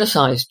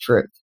unpoliticized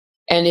truth.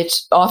 And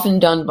it's often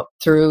done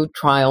through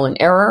trial and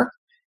error.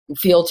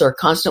 Fields are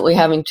constantly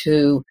having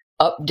to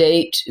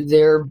update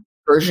their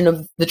version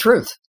of the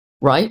truth,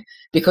 right?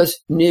 Because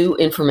new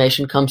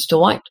information comes to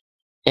light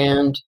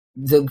and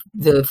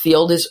the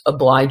field is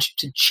obliged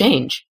to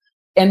change.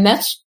 And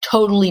that's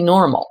totally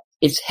normal.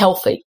 It's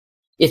healthy.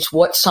 It's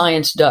what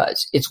science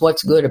does. It's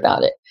what's good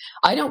about it.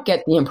 I don't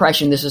get the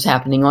impression this is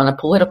happening on a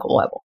political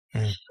level.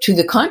 To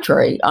the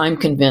contrary, I'm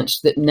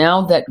convinced that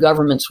now that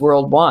governments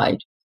worldwide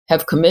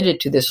have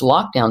committed to this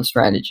lockdown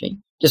strategy,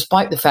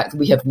 despite the fact that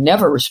we have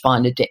never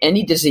responded to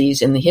any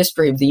disease in the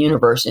history of the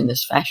universe in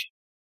this fashion,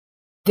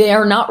 they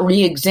are not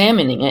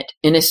re-examining it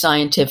in a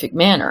scientific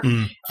manner.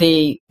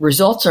 The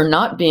results are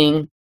not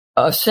being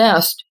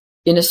assessed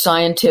in a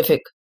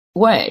scientific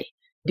way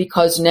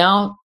because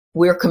now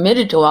we're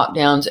committed to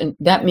lockdowns, and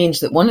that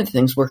means that one of the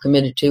things we're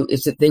committed to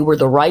is that they were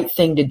the right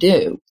thing to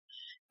do.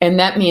 And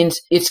that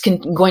means it's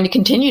going to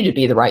continue to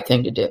be the right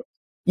thing to do.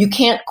 You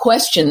can't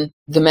question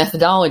the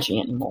methodology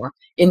anymore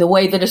in the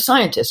way that a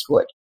scientist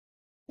would.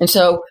 And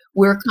so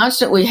we're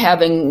constantly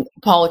having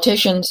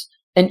politicians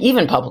and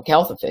even public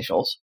health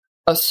officials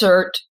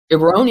assert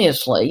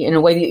erroneously in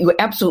a way that you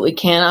absolutely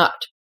cannot,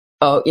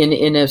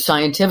 in a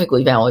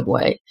scientifically valid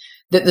way,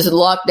 that the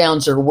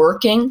lockdowns are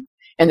working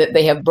and that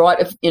they have brought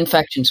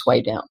infections way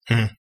down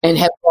and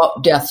have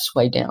brought deaths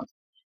way down.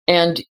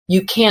 And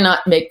you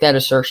cannot make that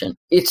assertion.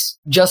 It's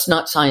just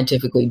not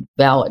scientifically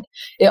valid.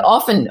 It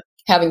often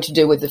having to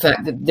do with the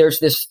fact that there's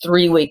this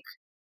 3-week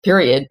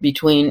period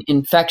between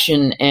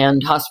infection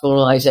and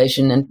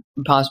hospitalization and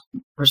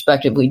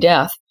prospectively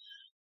death,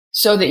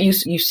 so that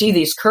you see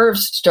these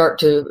curves start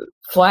to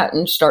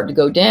flatten, start to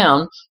go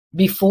down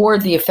before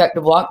the effect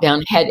of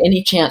lockdown had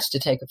any chance to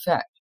take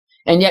effect.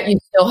 And yet you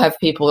still have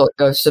people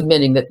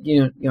submitting that,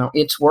 you know,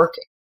 it's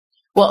working.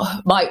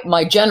 Well,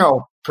 my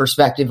general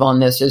perspective on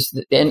this is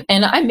that,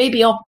 and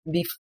I'll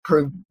be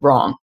proved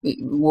wrong.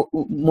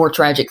 More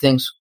tragic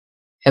things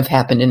have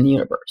happened in the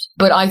universe.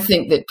 But I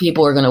think that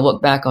people are going to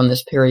look back on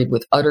this period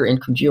with utter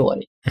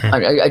incredulity.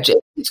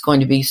 It's going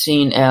to be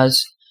seen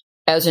as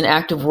an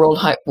act of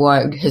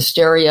worldwide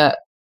hysteria,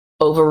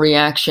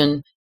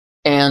 overreaction,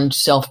 and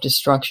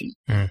self-destruction.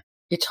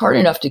 It's hard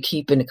enough to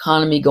keep an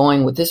economy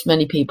going with this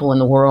many people in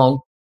the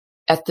world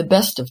at the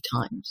best of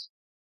times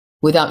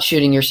without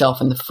shooting yourself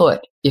in the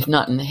foot, if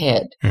not in the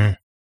head.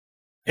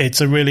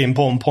 It's a really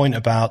important point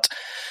about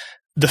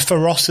the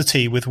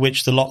ferocity with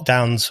which the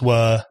lockdowns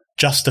were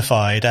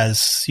justified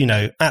as, you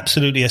know,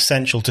 absolutely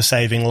essential to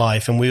saving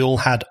life. And we all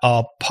had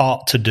our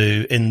part to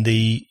do in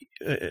the,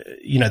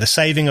 the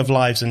saving of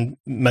lives and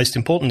most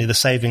importantly, the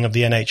saving of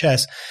the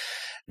NHS.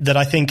 That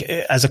I think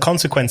as a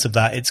consequence of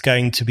that, it's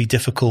going to be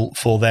difficult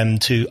for them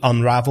to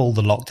unravel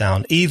the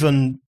lockdown.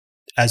 Even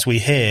as we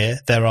hear,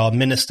 there are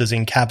ministers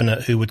in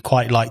cabinet who would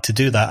quite like to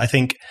do that. I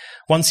think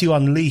once you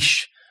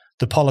unleash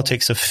the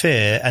politics of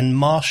fear and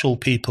marshal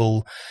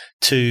people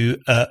to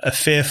a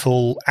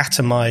fearful,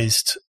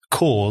 atomized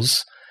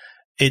cause,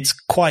 it's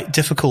quite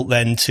difficult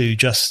then to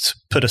just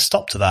put a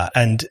stop to that.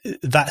 And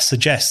that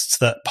suggests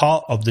that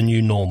part of the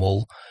new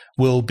normal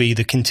will be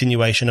the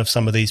continuation of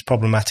some of these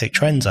problematic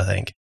trends, I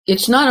think.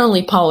 It's not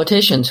only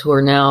politicians who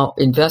are now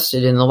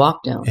invested in the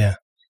lockdown. Yeah.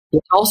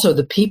 It's also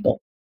the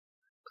people.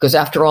 Because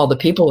after all, the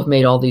people have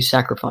made all these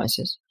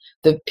sacrifices.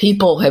 The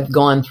people have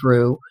gone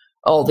through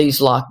all these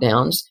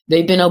lockdowns.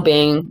 They've been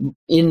obeying,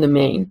 in the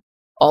main,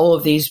 all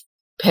of these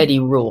petty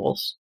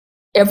rules.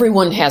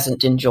 Everyone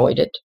hasn't enjoyed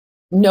it.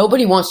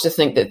 Nobody wants to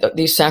think that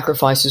these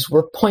sacrifices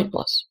were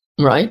pointless,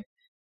 right?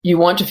 You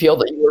want to feel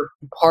that you're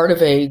part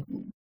of a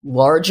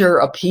larger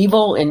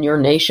upheaval in your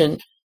nation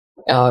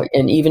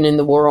and even in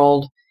the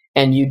world.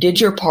 And you did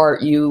your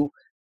part. You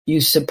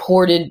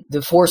supported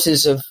the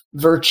forces of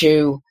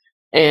virtue,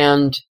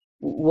 and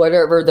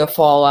whatever the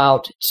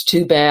fallout, it's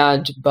too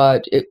bad,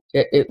 but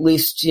at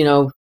least,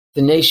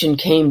 the nation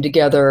came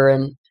together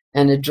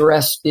and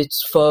addressed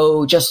its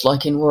foe, just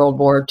like in World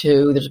War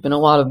II. There's been a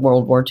lot of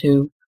World War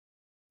II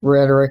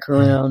rhetoric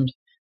around.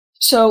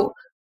 So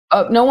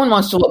no one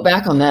wants to look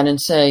back on that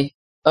and say,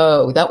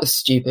 oh, that was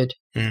stupid,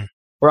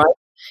 right?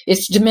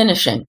 It's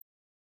diminishing,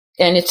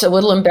 and it's a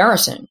little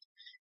embarrassing.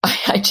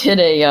 I did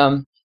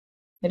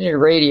a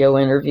radio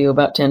interview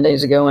about 10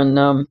 days ago,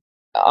 and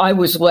I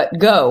was let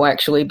go,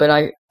 actually,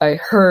 but I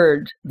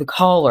heard the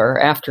caller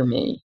after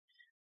me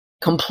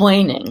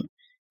complaining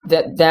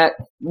that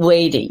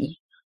lady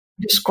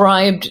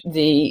described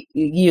the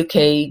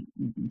UK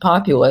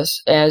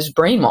populace as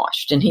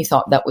brainwashed, and he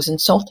thought that was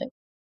insulting.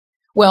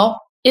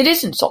 Well, it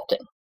is insulting.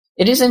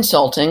 It is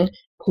insulting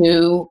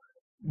to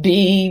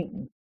be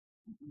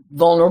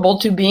vulnerable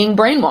to being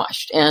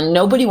brainwashed, and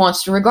nobody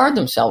wants to regard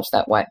themselves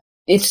that way.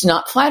 It's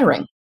not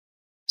flattering.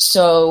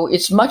 So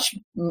it's much,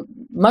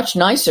 much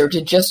nicer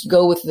to just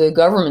go with the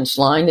government's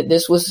line that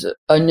this was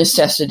a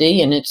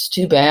necessity and it's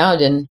too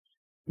bad. And,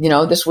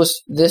 this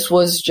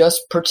was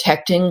just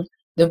protecting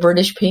the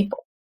British people.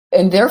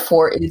 And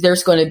therefore,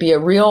 there's going to be a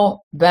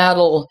real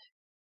battle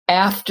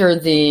after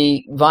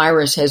the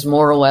virus has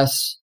more or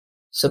less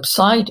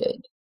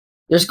subsided.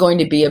 There's going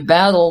to be a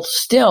battle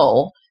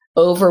still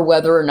over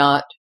whether or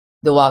not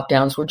the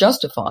lockdowns were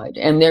justified.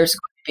 And there's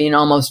going to be an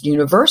almost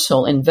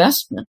universal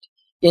investment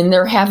in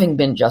their having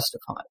been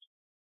justified.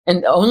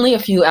 And only a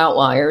few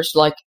outliers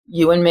like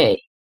you and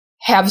me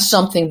have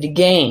something to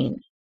gain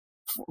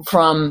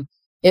from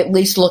at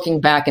least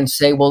looking back and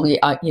say, well,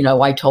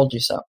 I told you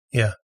so.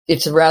 Yeah.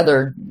 It's a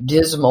rather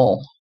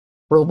dismal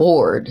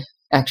reward,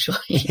 actually.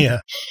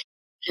 Yeah.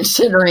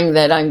 Considering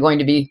that I'm going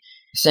to be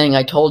saying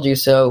I told you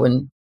so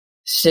and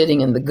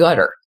sitting in the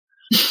gutter.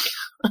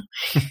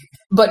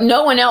 But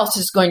no one else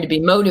is going to be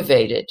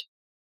motivated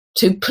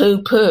to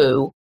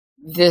poo-poo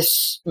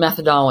this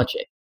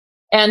methodology.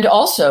 And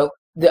also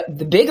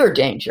the bigger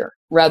danger,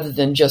 rather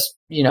than just,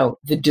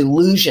 the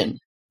delusion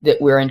that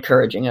we're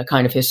encouraging, a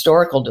kind of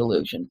historical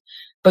delusion.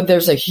 But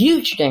there's a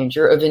huge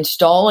danger of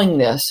installing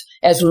this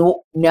as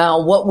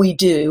now what we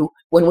do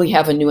when we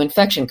have a new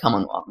infection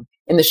coming along.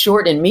 In the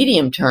short and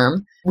medium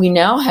term, we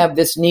now have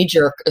this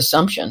knee-jerk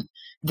assumption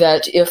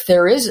that if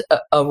there is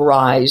a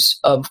rise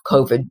of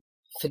COVID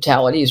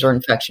fatalities or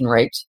infection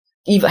rates,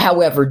 even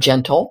however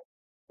gentle,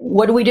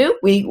 what do?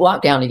 We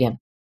lock down again.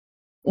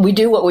 We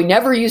do what we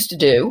never used to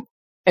do,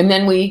 and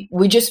then we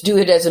just do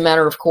it as a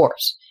matter of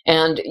course.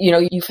 And,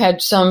 you've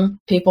had some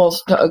people,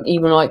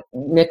 even like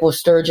Nicholas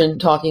Sturgeon,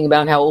 talking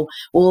about how,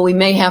 well, we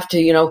may have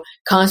to,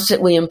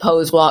 constantly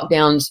impose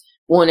lockdowns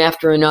one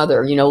after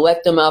another,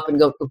 let them up and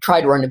go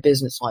try to run a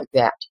business like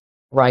that,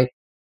 right?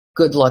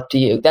 Good luck to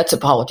you. That's a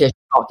politician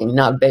talking,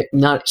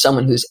 not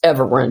someone who's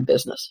ever run a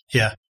business.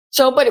 Yeah.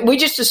 So, but we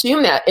just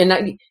assume that.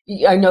 And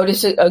I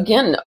notice it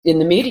again in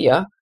the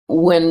media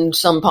when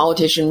some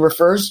politician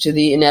refers to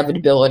the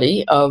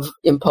inevitability of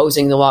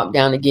imposing the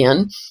lockdown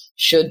again,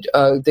 should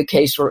the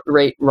case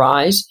rate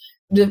rise,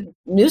 the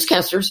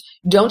newscasters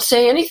don't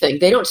say anything.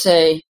 They don't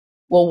say,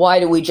 well, why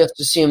do we just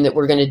assume that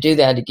we're going to do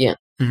that again?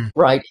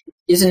 Right?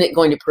 Isn't it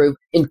going to prove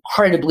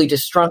incredibly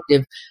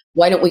destructive?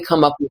 Why don't we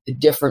come up with a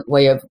different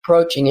way of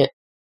approaching it?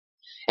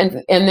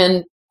 And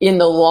then in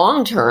the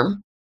long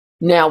term,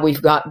 now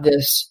we've got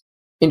this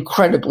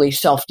incredibly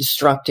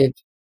self-destructive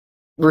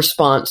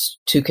response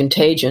to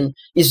contagion.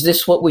 Is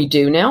this what we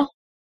do now?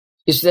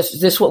 Is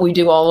this what we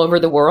do all over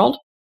the world?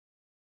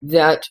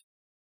 That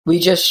we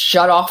just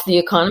shut off the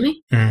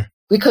economy?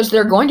 Because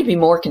there are going to be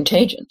more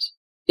contagions.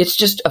 It's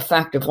just a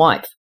fact of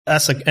life.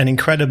 That's an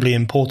incredibly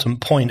important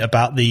point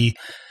about the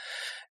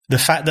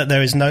fact that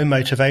there is no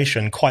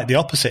motivation, quite the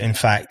opposite, in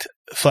fact,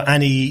 for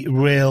any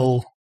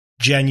real,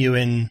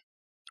 genuine,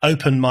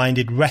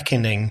 open-minded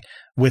reckoning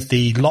with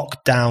the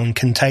lockdown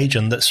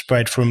contagion that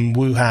spread from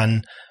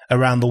Wuhan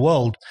around the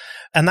world.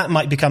 And that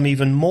might become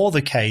even more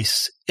the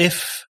case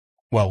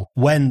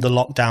when the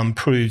lockdown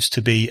proves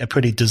to be a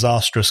pretty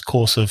disastrous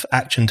course of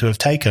action to have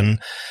taken.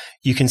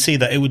 You can see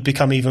that it would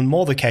become even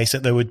more the case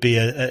that there would be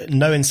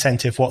no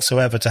incentive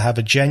whatsoever to have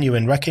a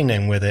genuine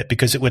reckoning with it,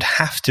 because it would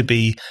have to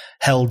be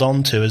held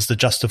on to as the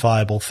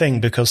justifiable thing,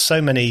 because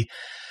so many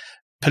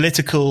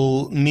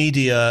political,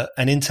 media,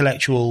 and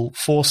intellectual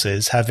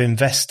forces have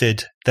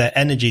invested their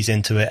energies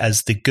into it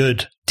as the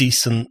good,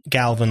 decent,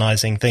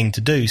 galvanizing thing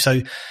to do.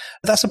 So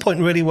that's a point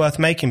really worth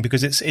making,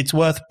 because it's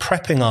worth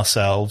prepping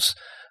ourselves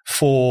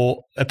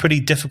for a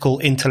pretty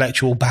difficult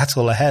intellectual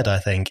battle ahead, I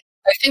think.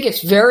 I think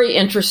it's very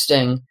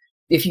interesting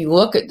if you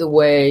look at the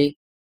way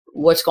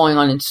what's going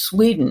on in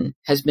Sweden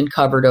has been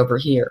covered over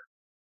here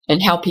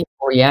and how people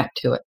react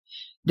to it.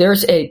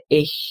 There's a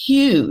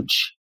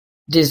huge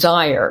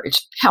desire,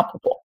 it's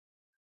palpable,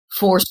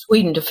 for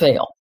Sweden to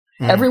fail.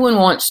 Everyone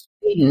wants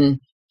Sweden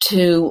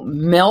to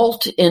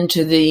melt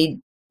into the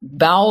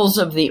bowels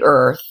of the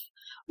earth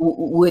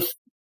with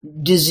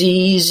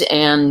disease,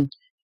 and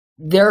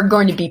they're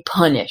going to be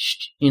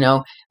punished,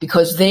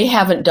 because they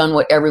haven't done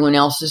what everyone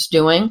else is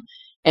doing,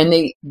 and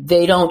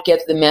they don't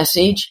get the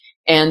message,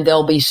 and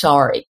they'll be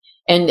sorry.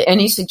 And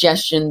any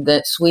suggestion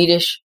that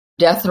Swedish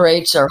death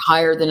rates are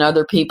higher than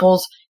other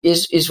people's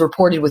is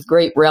reported with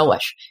great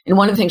relish. And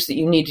one of the things that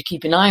you need to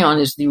keep an eye on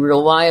is the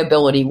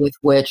reliability with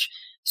which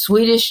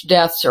Swedish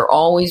deaths are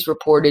always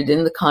reported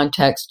in the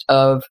context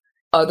of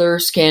other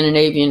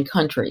Scandinavian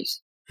countries.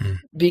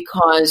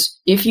 Because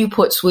if you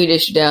put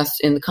Swedish deaths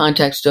in the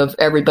context of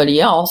everybody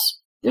else,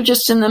 they're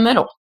just in the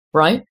middle,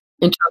 right?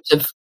 In terms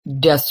of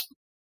deaths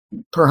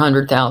per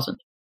 100,000.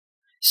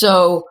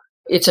 So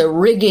it's a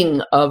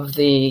rigging of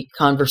the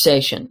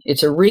conversation.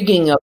 It's a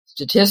rigging of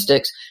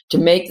statistics to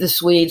make the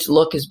Swedes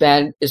look as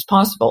bad as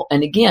possible.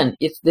 And again,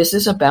 this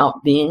is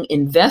about being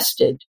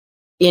invested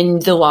in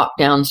the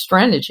lockdown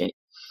strategy.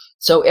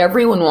 So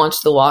everyone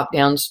wants the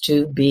lockdowns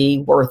to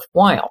be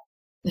worthwhile.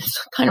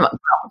 It's kind of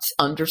it's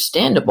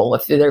understandable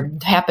if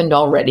they've happened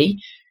already.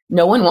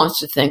 No one wants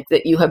to think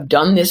that you have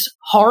done this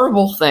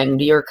horrible thing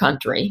to your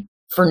country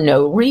for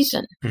no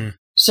reason.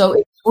 So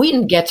if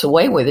Sweden gets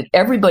away with it,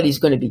 everybody's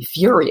going to be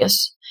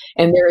furious.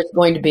 And there is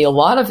going to be a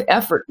lot of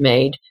effort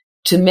made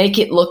to make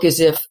it look as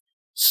if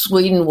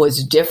Sweden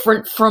was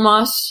different from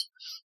us,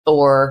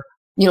 or,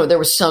 there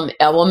was some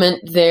element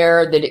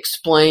there that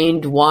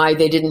explained why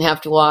they didn't have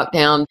to lock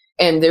down.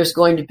 And there's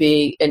going to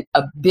be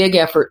a big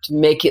effort to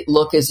make it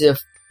look as if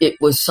it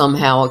was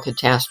somehow a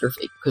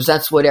catastrophe, because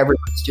that's what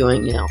everyone's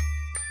doing now.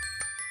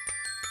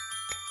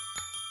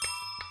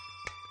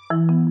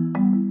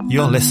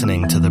 You're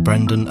listening to The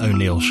Brendan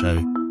O'Neill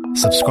Show.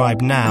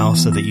 Subscribe now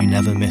so that you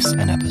never miss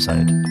an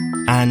episode.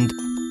 And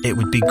it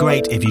would be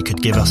great if you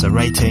could give us a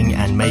rating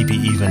and maybe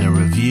even a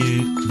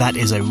review. That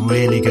is a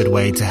really good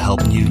way to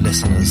help new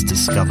listeners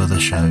discover the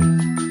show.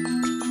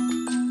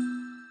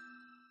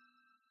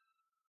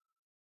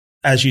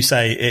 As you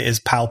say, it is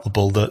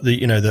palpable that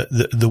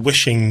the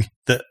wishing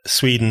that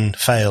Sweden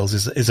fails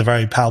is a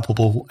very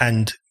palpable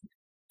and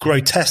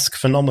grotesque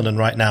phenomenon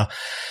right now.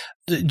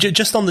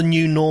 Just on the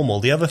new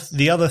normal, the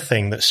other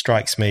thing that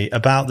strikes me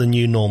about the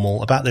new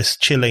normal, about this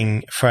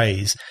chilling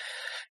phrase,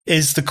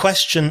 is the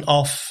question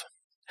of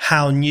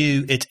how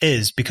new it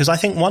is. Because I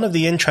think one of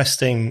the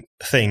interesting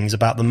things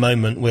about the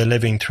moment we're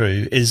living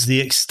through is the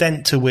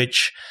extent to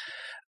which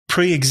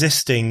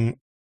pre-existing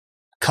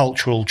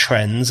cultural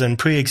trends and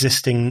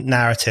pre-existing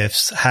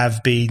narratives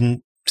have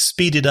been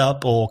speeded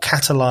up or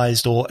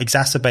catalyzed or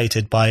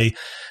exacerbated by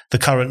the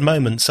current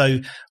moment. So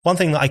one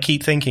thing that I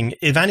keep thinking,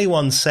 if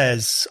anyone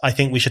says, I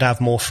think we should have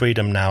more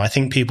freedom now, I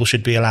think people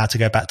should be allowed to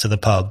go back to the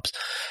pubs,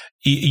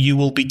 you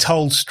will be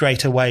told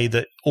straight away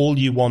that all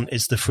you want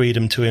is the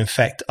freedom to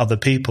infect other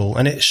people.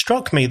 And it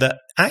struck me that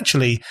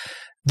actually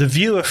the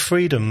view of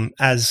freedom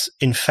as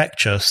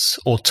infectious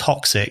or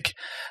toxic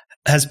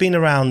has been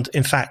around,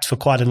 in fact, for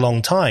quite a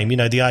long time.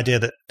 The idea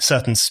that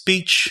certain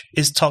speech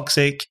is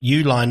toxic.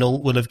 You,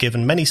 Lionel, will have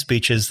given many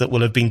speeches that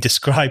will have been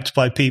described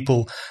by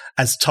people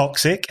as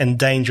toxic and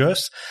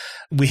dangerous.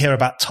 We hear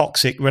about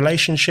toxic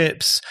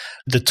relationships,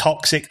 the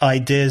toxic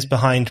ideas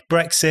behind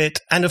Brexit.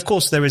 And of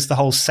course, there is the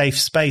whole safe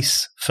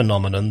space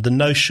phenomenon, the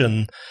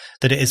notion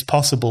that it is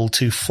possible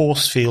to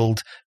force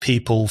field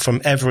people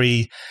from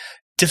every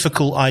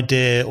difficult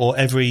idea or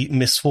every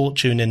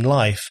misfortune in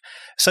life.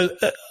 So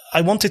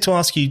I wanted to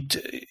ask you,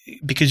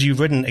 because you've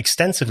written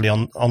extensively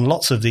on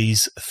lots of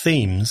these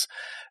themes,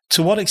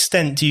 to what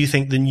extent do you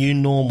think the new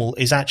normal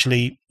is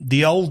actually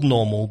the old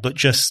normal, but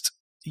just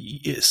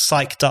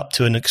psyched up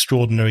to an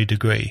extraordinary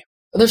degree?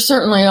 There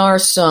certainly are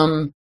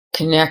some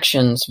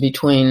connections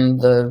between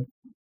the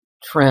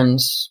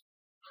trends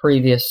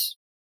previous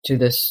to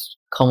this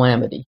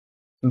calamity.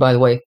 And by the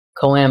way,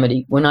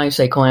 calamity, when I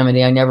say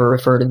calamity, I never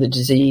refer to the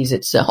disease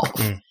itself.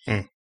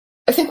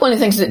 I think one of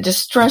the things that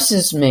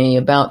distresses me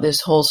about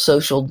this whole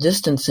social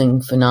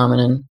distancing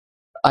phenomenon,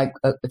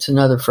 it's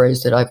another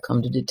phrase that I've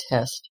come to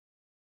detest,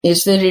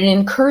 is that it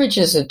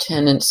encourages a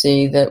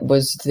tendency that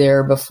was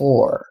there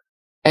before,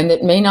 and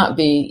that may not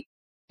be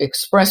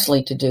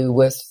expressly to do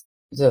with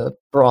the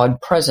broad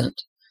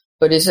present,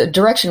 but is a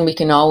direction we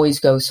can always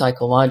go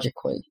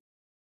psychologically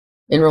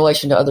in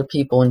relation to other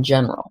people in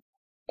general.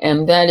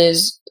 And that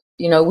is,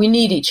 we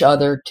need each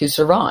other to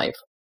survive.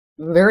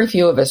 Very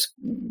few of us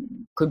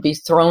could be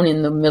thrown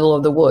in the middle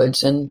of the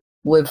woods and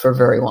live for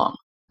very long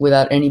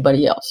without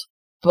anybody else.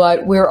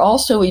 But we're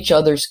also each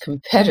other's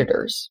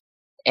competitors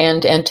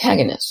and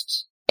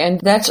antagonists.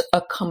 And that's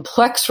a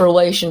complex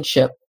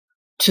relationship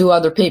to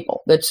other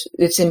people.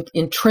 It's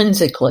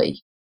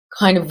intrinsically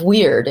kind of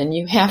weird. And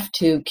you have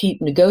to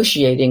keep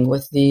negotiating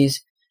with these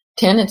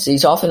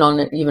tendencies,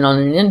 often even on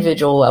an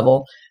individual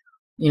level.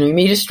 You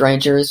meet a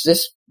stranger. Is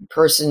this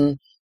person,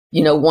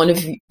 one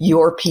of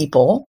your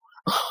people?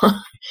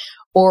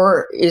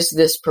 Or is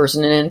this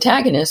person an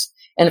antagonist?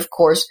 And of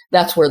course,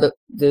 that's where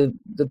the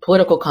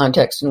political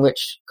context in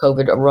which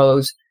COVID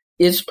arose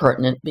is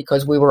pertinent,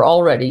 because we were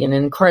already in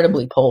an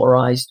incredibly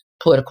polarized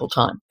political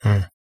time.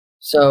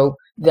 So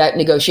that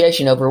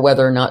negotiation over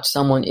whether or not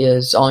someone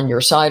is on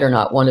your side or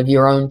not, one of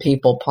your own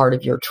people, part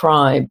of your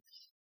tribe,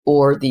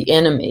 or the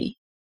enemy,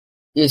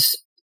 is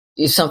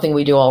is something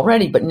we do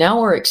already, but now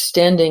we're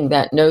extending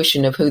that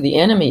notion of who the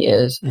enemy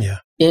is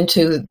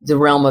into the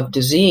realm of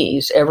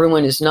disease.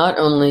 Everyone is not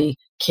only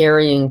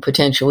carrying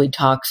potentially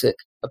toxic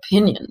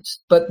opinions,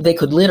 but they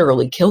could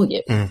literally kill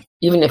you.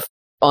 Even if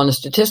on a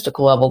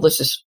statistical level, this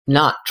is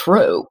not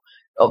true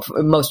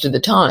most of the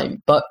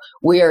time. But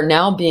we are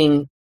now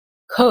being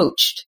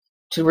coached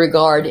to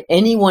regard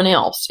anyone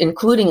else,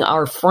 including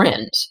our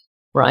friends,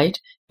 right?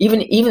 Even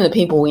the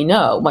people we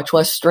know, much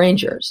less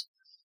strangers,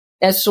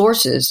 as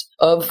sources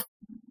of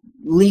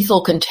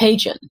lethal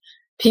contagion.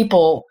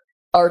 People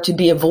are to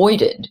be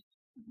avoided.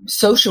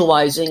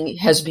 Socializing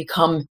has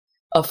become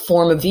a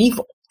form of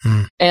evil.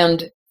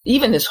 And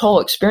even this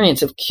whole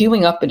experience of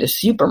queuing up at a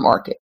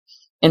supermarket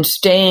and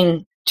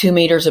staying 2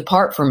 meters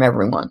apart from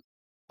everyone,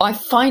 I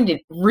find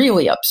it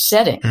really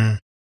upsetting.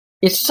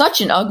 It's such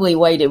an ugly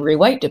way to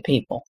relate to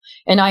people.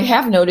 And I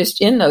have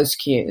noticed in those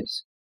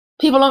queues,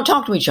 people don't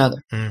talk to each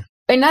other.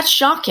 And that's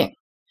shocking.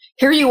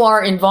 Here you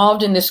are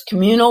involved in this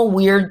communal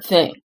weird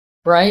thing,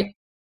 right?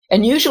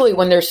 And usually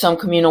when there's some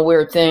communal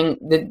weird thing,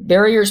 the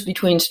barriers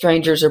between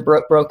strangers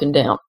are broken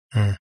down.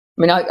 I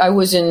mean, I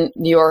was in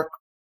New York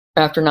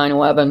after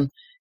 9/11,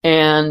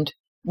 and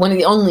one of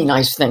the only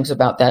nice things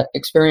about that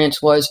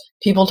experience was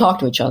people talk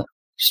to each other.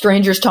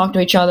 Strangers talk to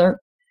each other.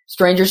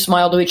 Strangers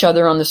smile to each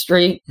other on the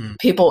street.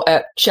 People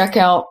at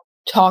checkout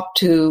talk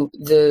to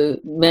the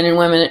men and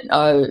women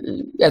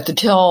at the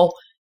till.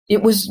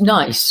 It was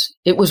nice.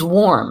 It was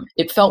warm.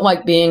 It felt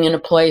like being in a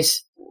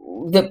place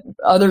that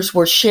others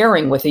were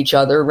sharing with each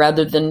other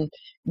rather than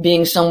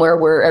being somewhere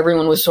where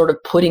everyone was sort of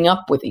putting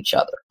up with each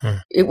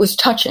other. It was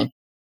touching.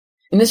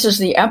 And this is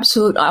the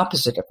absolute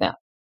opposite of that.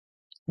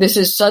 This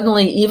is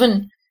suddenly,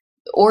 even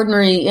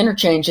ordinary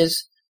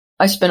interchanges,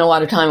 I spend a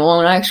lot of time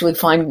alone. I actually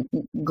find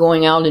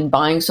going out and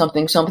buying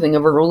something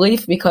of a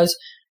relief because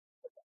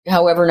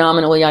however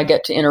nominally I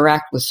get to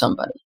interact with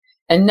somebody.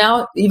 And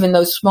now even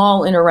those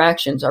small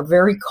interactions are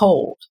very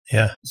cold.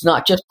 It's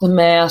not just the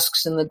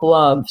masks and the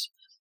gloves.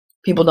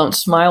 People don't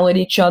smile at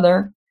each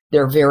other.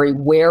 They're very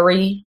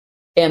wary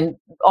and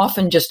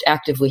often just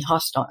actively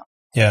hostile.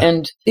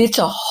 And it's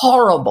a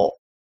horrible,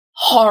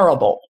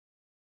 horrible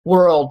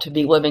world to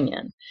be living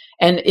in.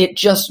 And it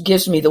just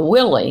gives me the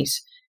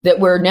willies that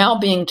we're now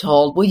being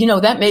told,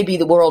 well, that may be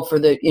the world for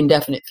the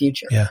indefinite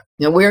future.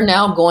 Now, we're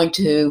now going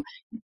to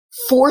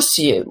force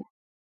you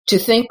to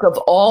think of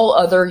all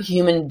other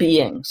human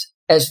beings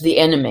as the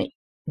enemy.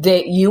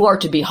 You are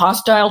to be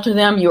hostile to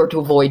them. You are to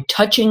avoid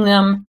touching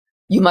them.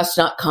 You must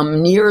not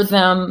come near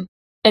them.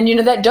 And,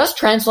 that does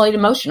translate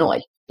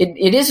emotionally.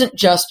 It isn't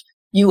just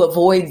you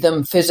avoid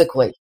them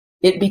physically.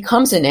 It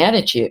becomes an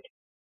attitude.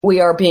 We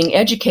are being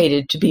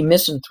educated to be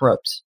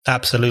misanthropes.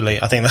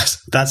 Absolutely. I think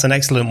that's an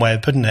excellent way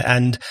of putting it.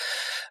 And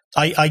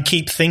I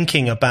keep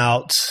thinking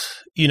about,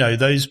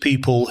 those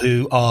people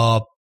who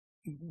are,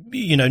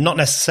 not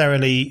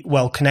necessarily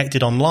well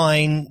connected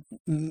online,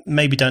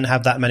 maybe don't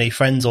have that many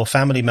friends or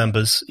family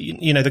members,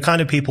 the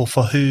kind of people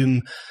for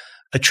whom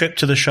a trip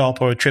to the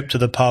shop or a trip to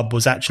the pub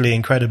was actually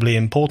incredibly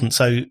important.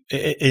 So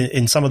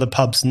in some of the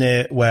pubs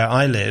near where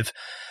I live,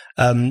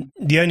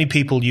 the only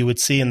people you would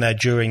see in there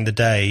during the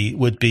day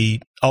would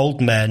be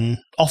old men,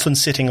 often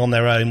sitting on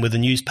their own with a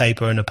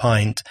newspaper and a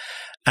pint.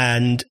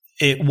 And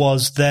it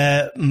was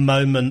their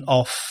moment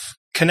of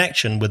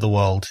connection with the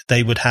world.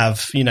 They would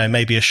have,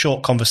 maybe a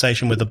short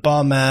conversation with a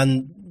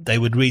barman. They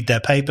would read their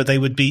paper. They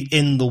would be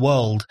in the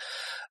world.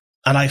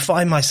 And I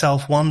find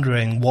myself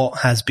wondering what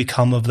has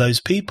become of those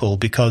people,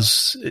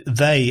 because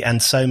they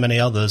and so many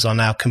others are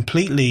now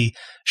completely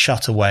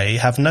shut away,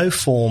 have no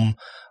form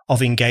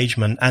of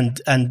engagement, and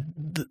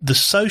the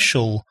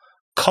social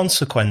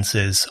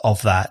consequences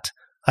of that,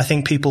 I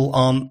think people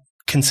aren't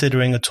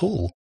considering at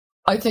all.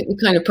 I think the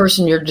kind of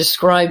person you're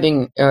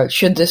describing,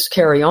 should this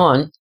carry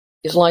on,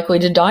 is likely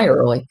to die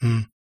early.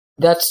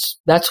 That's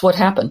what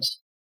happens.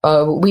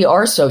 We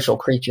are social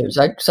creatures.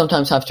 I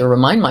sometimes have to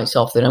remind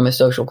myself that I'm a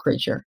social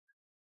creature.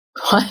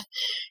 I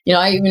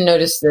even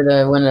notice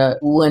that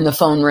when the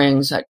phone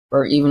rings,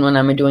 or even when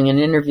I'm doing an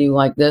interview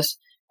like this,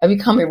 I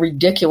become a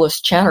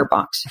ridiculous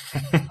chatterbox.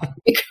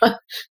 Because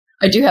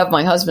I do have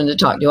my husband to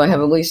talk to. I have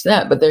at least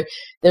that. But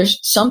there's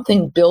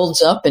something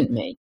builds up in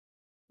me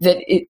that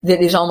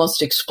is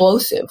almost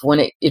explosive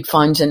when it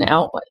finds an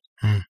outlet.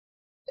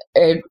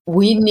 And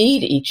we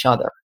need each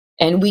other.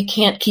 And we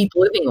can't keep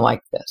living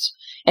like this.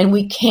 And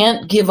we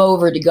can't give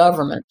over to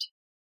government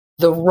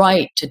the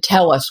right to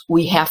tell us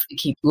we have to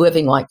keep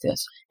living like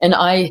this. And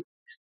I'm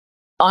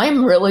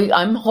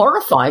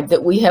horrified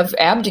that we have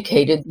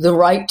abdicated the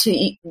right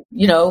to,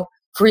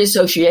 free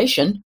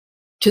association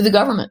to the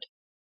government.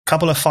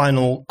 Couple of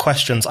final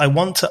questions. I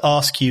want to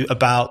ask you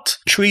about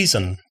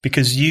treason,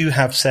 because you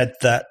have said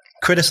that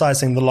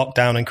criticizing the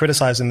lockdown and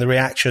criticizing the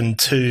reaction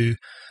to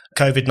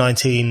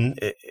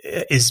COVID-19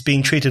 is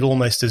being treated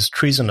almost as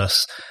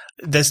treasonous.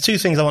 There's two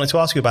things I wanted to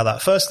ask you about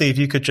that. Firstly, if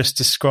you could just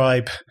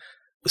describe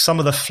some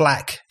of the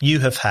flack you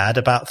have had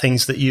about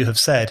things that you have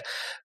said,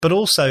 but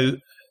also,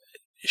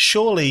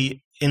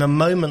 surely in a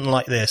moment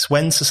like this,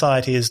 when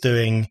society is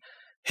doing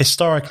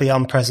historically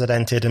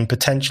unprecedented and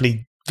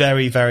potentially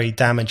very, very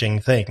damaging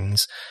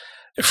things,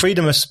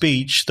 freedom of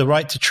speech, the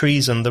right to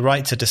treason, the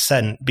right to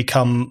dissent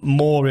become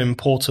more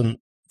important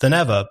than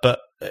ever. But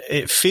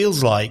it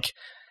feels like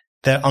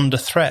they're under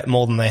threat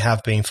more than they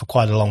have been for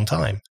quite a long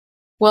time.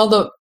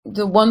 Well,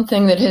 the one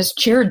thing that has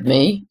cheered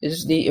me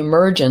is the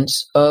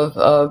emergence of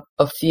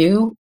a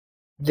few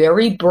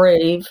very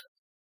brave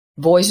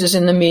voices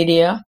in the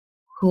media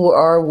who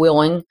are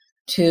willing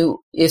to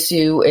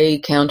issue a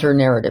counter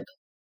narrative.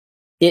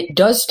 It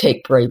does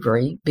take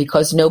bravery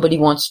because nobody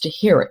wants to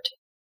hear it.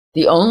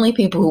 The only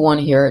people who want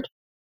to hear it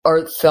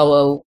are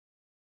fellow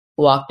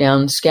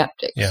lockdown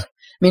skeptics. Yeah.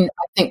 I mean,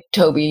 I think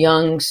Toby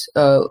Young's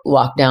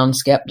Lockdown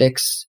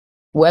Skeptics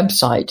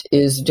website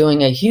is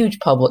doing a huge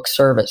public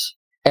service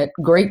at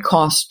great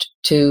cost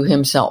to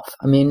himself.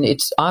 I mean,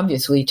 it's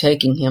obviously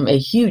taking him a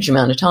huge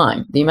amount of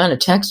time. The amount of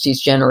text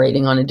he's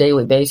generating on a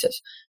daily basis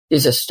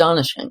is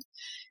astonishing.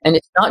 And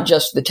it's not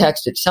just the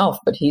text itself,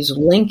 but he's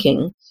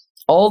linking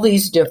all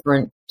these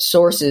different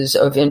sources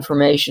of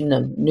information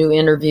and new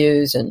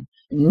interviews and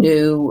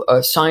new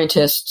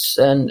scientists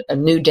and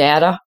new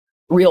data,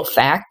 real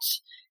facts,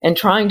 and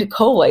trying to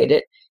collate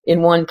it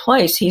in one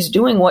place. He's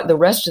doing what the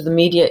rest of the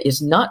media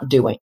is not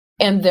doing.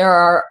 And there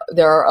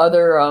are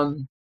other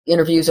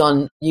interviews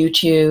on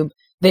YouTube.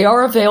 They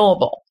are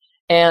available,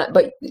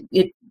 but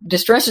it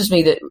distresses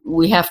me that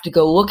we have to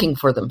go looking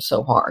for them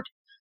so hard.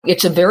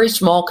 It's a very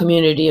small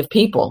community of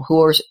people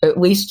who are at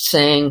least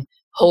saying,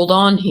 hold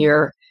on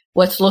here,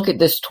 let's look at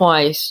this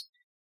twice.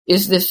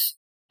 Is this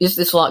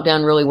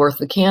lockdown really worth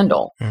the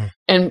candle?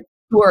 And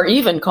who are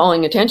even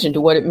calling attention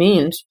to what it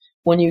means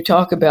when you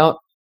talk about,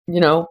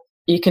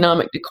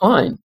 economic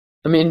decline.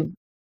 I mean,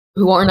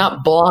 who are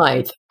not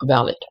blithe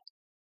about it.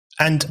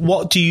 And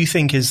what do you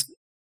think is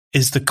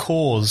the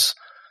cause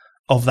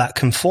of that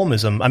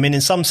conformism? I mean,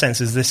 in some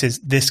senses,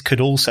 this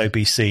could also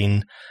be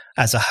seen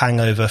as a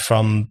hangover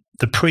from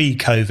the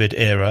pre-COVID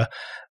era.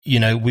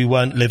 We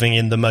weren't living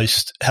in the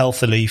most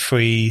healthily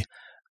free,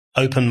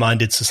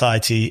 open-minded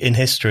society in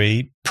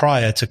history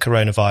prior to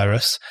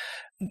coronavirus.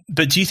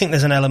 But do you think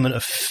there's an element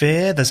of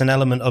fear? There's an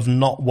element of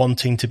not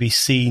wanting to be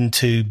seen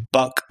to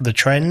buck the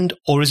trend?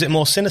 Or is it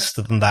more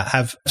sinister than that?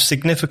 Have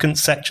significant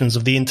sections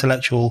of the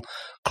intellectual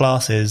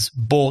classes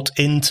bought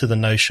into the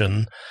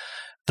notion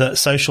that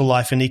social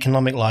life and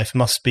economic life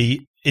must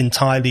be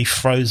entirely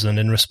frozen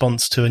in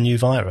response to a new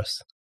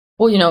virus?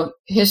 Well,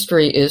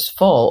 history is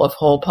full of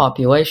whole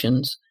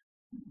populations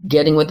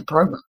getting with the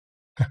program.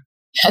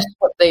 That's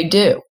what they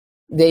do.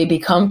 They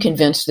become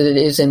convinced that it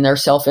is in their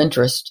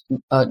self-interest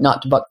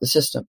not to buck the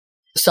system.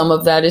 Some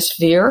of that is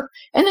fear,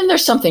 and then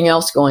there's something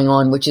else going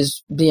on which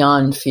is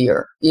beyond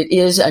fear. It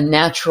is a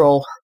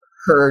natural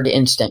herd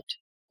instinct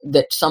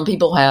that some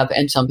people have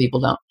and some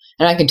people don't.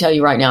 And I can tell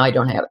you right now, I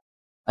don't have it.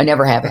 I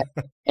never have it.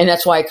 And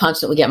that's why I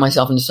constantly get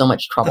myself into so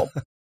much trouble.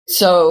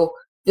 So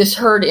this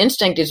herd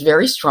instinct is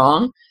very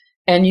strong,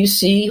 and you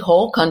see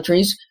whole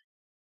countries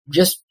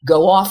just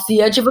go off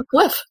the edge of a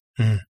cliff,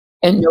 and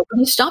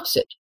nobody stops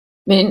it.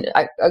 I mean,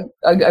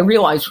 I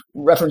realize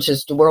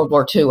references to World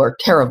War II are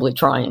terribly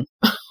trying.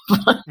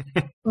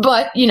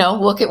 But,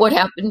 look at what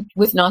happened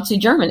with Nazi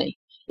Germany.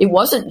 It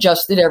wasn't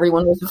just that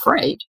everyone was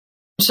afraid.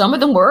 Some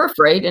of them were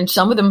afraid, and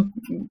some of them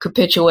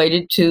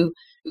capitulated to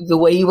the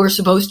way you were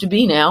supposed to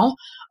be now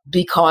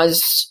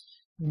because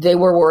they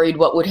were worried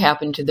what would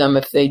happen to them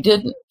if they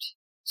didn't.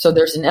 So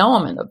there's an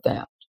element of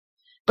that.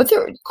 But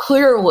there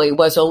clearly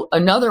was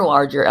another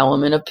larger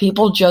element of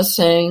people just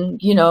saying,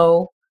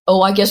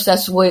 I guess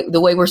that's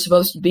the way we're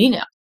supposed to be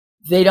now.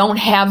 They don't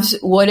have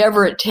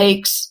whatever it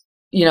takes,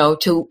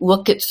 to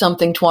look at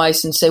something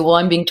twice and say, well,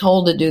 I'm being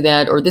told to do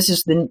that, or this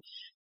is the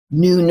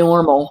new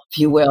normal, if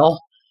you will.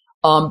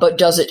 But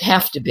does it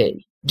have to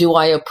be? Do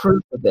I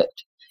approve of it?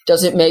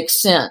 Does it make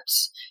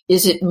sense?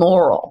 Is it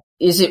moral?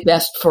 Is it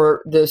best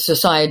for the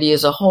society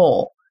as a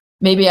whole?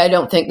 Maybe I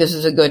don't think this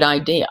is a good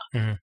idea.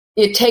 Mm-hmm.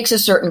 It takes a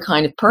certain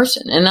kind of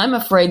person. And I'm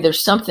afraid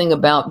there's something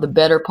about the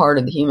better part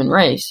of the human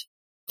race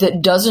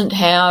that doesn't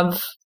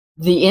have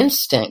the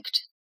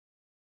instinct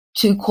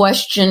to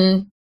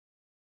question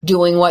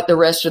doing what the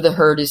rest of the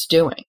herd is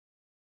doing.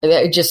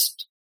 It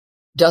just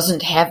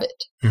doesn't have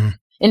it. Mm.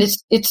 And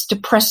it's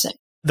depressing.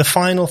 The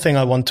final thing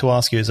I want to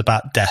ask you is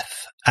about death.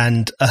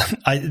 And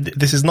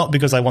this is not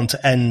because I want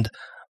to end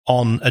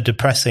on a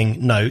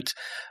depressing note,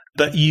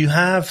 but you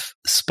have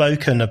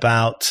spoken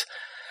about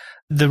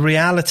the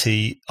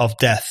reality of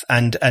death.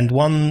 And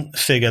one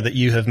figure that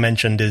you have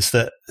mentioned is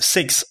that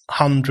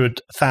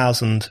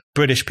 600,000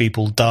 British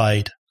people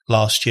died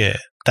last year.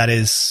 That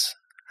is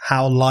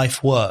how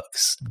life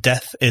works.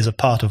 Death is a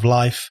part of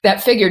life.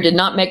 That figure did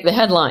not make the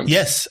headlines.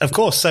 Yes, of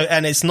course. So,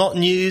 and it's not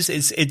news.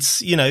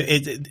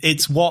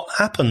 It's what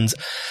happens.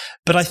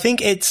 But I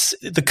think it's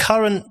the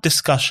current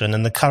discussion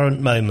and the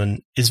current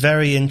moment is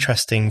very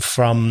interesting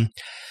from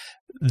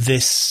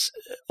this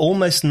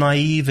almost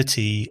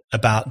naivety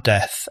about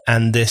death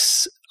and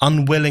this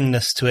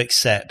unwillingness to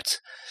accept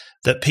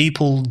that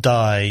people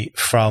die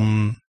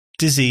from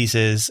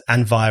diseases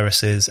and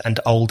viruses and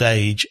old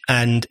age.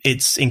 And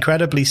it's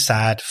incredibly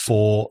sad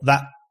for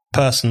that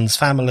person's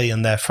family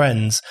and their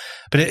friends,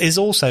 but it is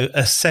also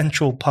a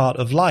central part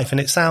of life. And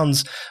it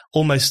sounds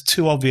almost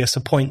too obvious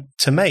a point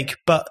to make,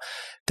 but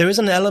there is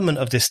an element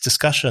of this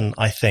discussion,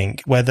 I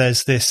think, where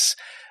there's this,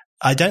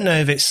 I don't know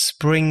if it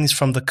springs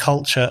from the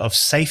culture of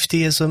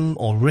safetyism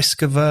or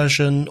risk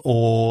aversion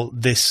or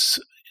this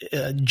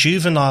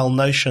juvenile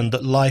notion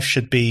that life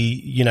should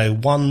be,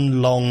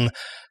 one long,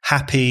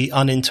 happy,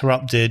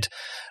 uninterrupted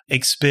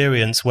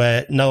experience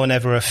where no one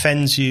ever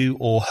offends you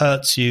or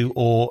hurts you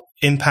or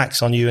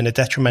impacts on you in a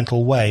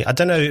detrimental way. I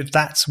don't know if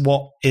that's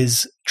what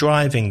is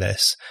driving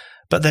this,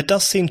 but there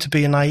does seem to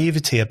be a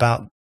naivety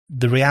about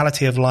the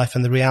reality of life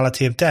and the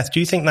reality of death. Do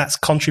you think that's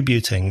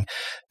contributing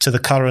to the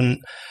current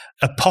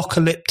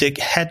apocalyptic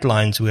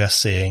headlines we are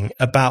seeing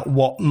about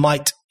what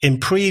might in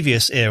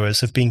previous eras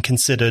have been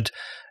considered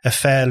a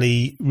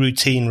fairly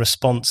routine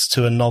response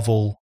to a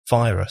novel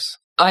virus?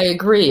 I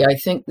agree. I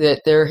think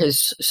that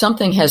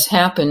something has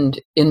happened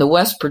in the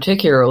West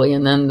particularly,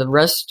 and then the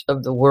rest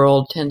of the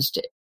world tends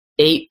to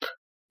ape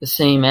the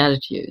same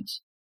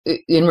attitudes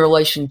in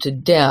relation to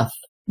death.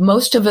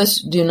 Most of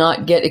us do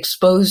not get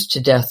exposed to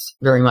death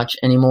very much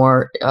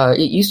anymore.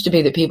 It used to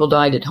be that people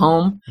died at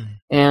home,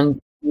 and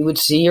you would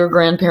see your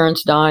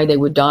grandparents die. They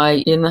would die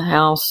in the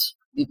house.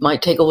 It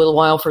might take a little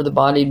while for the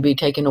body to be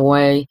taken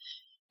away,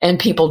 and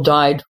people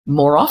died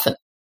more often,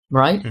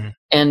 right?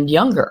 And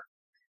younger.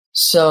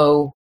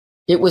 So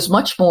it was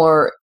much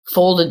more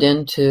folded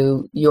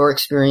into your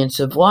experience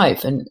of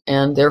life,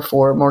 and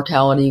therefore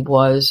mortality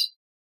was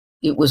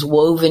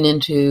woven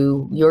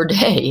into your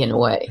day in a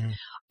way.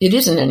 It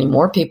isn't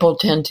anymore. People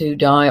tend to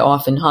die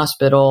off in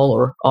hospital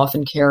or off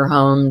in care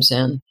homes,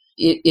 and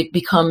it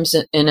becomes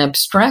an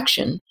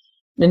abstraction.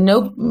 And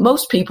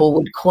most people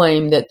would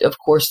claim that, of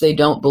course, they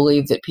don't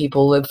believe that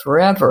people live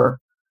forever,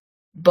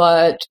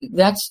 but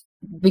that's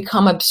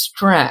become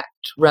abstract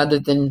rather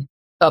than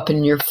up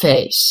in your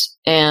face.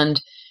 And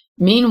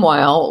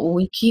meanwhile,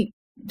 we keep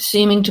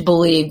seeming to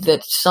believe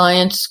that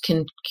science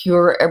can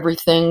cure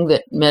everything,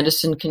 that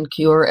medicine can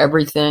cure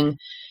everything.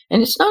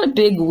 And it's not a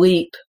big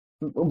leap.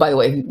 By the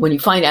way, when you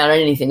find out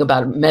anything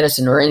about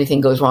medicine or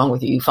anything goes wrong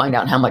with you, you find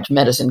out how much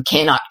medicine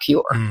cannot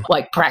cure,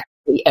 like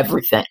practically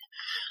everything.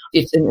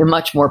 It's in a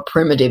much more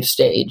primitive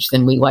stage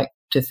than we like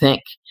to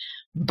think.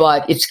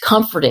 But it's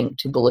comforting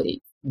to believe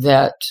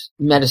that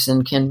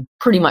medicine can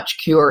pretty much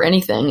cure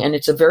anything. And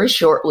it's a very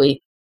short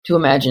leap to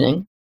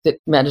imagining that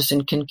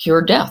medicine can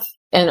cure death.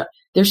 And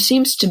there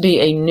seems to be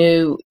a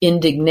new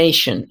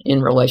indignation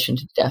in relation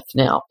to death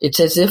now. It's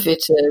as if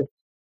it's an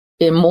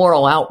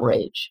immoral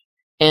outrage,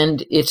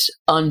 and it's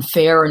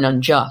unfair and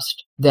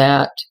unjust,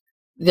 that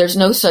there's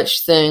no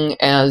such thing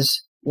as,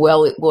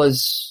 well, it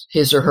was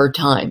his or her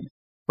time,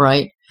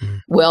 right?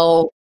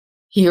 Well,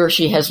 he or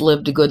she has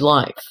lived a good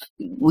life.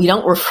 We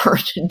don't refer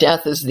to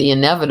death as the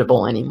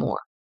inevitable anymore.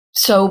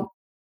 So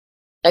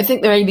I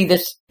think that maybe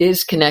this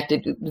is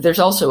connected. There's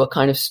also a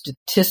kind of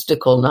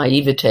statistical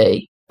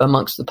naivete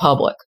amongst the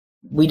public.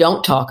 We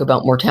don't talk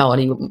about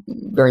mortality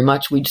very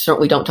much. We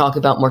certainly don't talk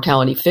about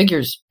mortality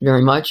figures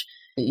very much.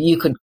 You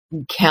could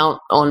count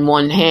on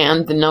one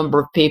hand the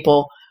number of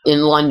people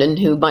in London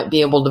who might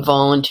be able to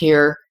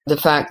volunteer the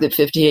fact that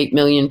 58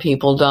 million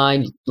people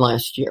died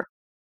last year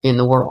in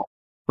the world,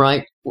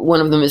 right? One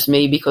of them is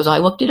me because I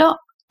looked it up.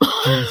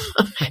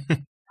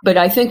 But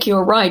I think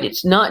you're right.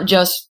 It's not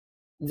just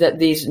that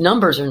these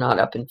numbers are not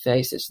up in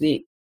face. It's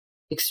the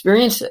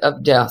experience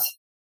of death.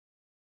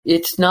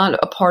 It's not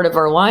a part of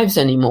our lives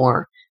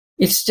anymore.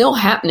 It's still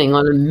happening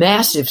on a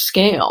massive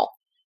scale,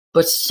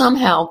 but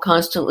somehow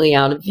constantly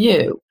out of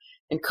view.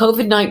 And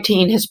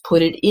COVID-19 has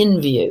put it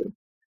in view,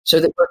 so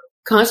that we're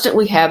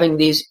constantly having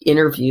these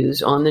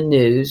interviews on the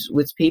news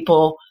with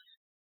people,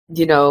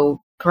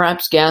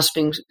 perhaps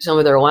gasping some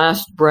of their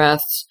last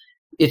breaths.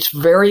 It's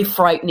very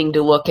frightening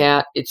to look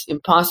at. It's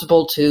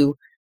impossible to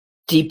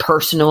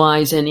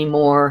depersonalize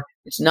anymore.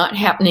 It's not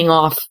happening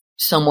off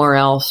somewhere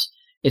else.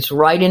 It's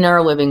right in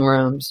our living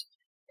rooms.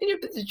 And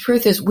the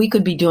truth is, we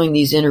could be doing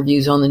these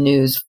interviews on the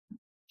news,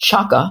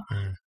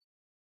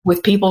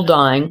 with people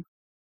dying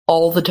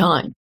all the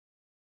time.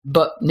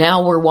 But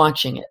now we're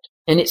watching it.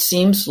 And it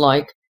seems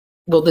like,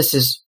 well, this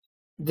is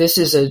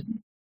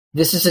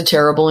a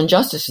terrible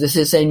injustice. This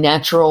is a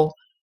natural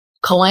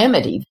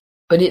calamity.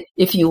 But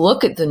if you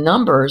look at the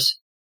numbers,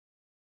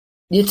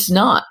 it's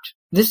not.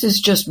 This is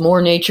just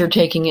more nature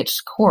taking its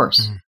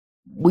course.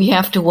 We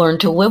have to learn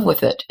to live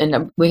with it.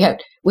 And we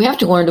have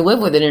to learn to live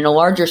with it in a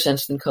larger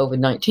sense than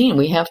COVID-19.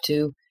 We have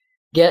to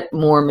get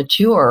more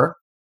mature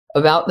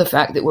about the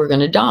fact that we're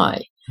going to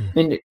die. I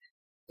mean,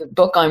 the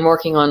book I'm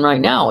working on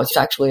right now is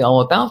actually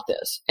all about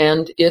this.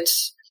 And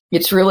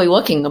it's really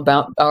looking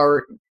about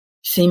our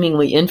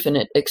seemingly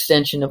infinite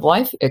extension of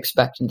life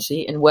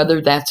expectancy and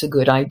whether that's a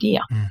good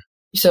idea.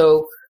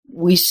 So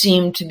we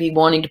seem to be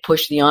wanting to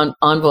push the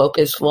envelope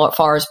as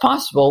far as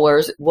possible,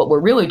 whereas what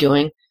we're really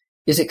doing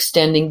is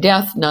extending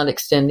death, not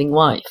extending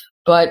life.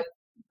 But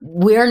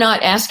we're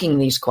not asking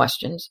these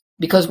questions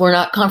because we're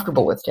not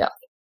comfortable with death.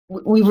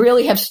 We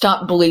really have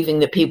stopped believing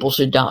that people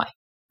should die.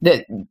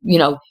 that,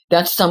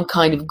 that's some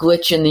kind of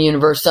glitch in the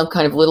universe, some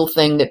kind of little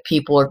thing that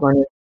people are going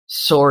to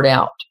sort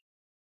out.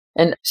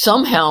 And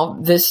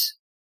somehow this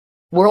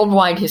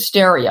worldwide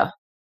hysteria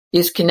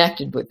is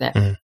connected with that.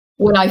 Mm.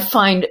 What I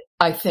find,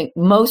 I think,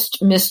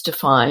 most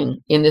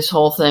mystifying in this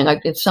whole thing,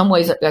 in some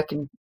ways I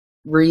can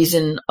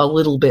reason a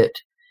little bit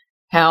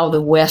how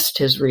the West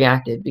has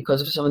reacted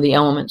because of some of the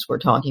elements we're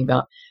talking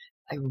about.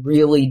 I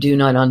really do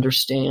not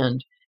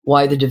understand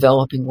why the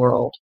developing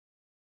world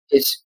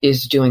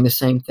is doing the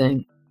same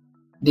thing,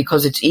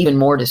 because it's even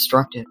more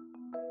destructive.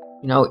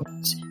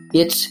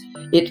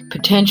 It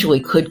potentially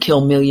could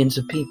kill millions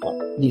of people,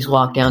 these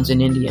lockdowns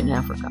in India and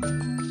Africa.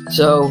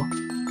 So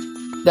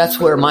that's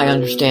where my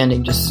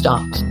understanding just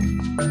stops.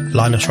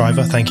 Lionel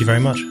Shriver, thank you very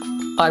much.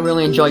 I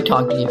really enjoyed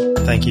talking to you.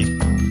 Thank you.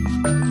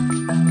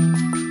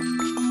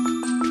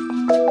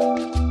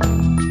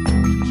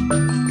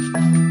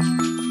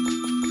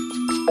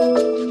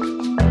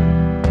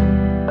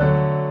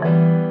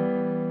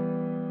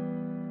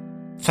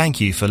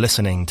 Thank you for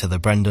listening to The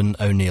Brendan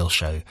O'Neill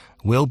Show.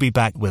 We'll be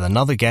back with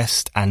another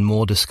guest and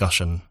more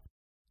discussion.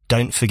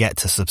 Don't forget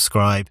to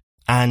subscribe.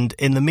 And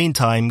in the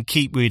meantime,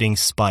 keep reading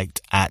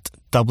Spiked at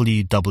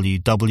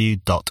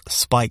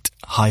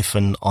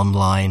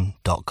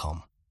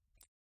www.spiked-online.com.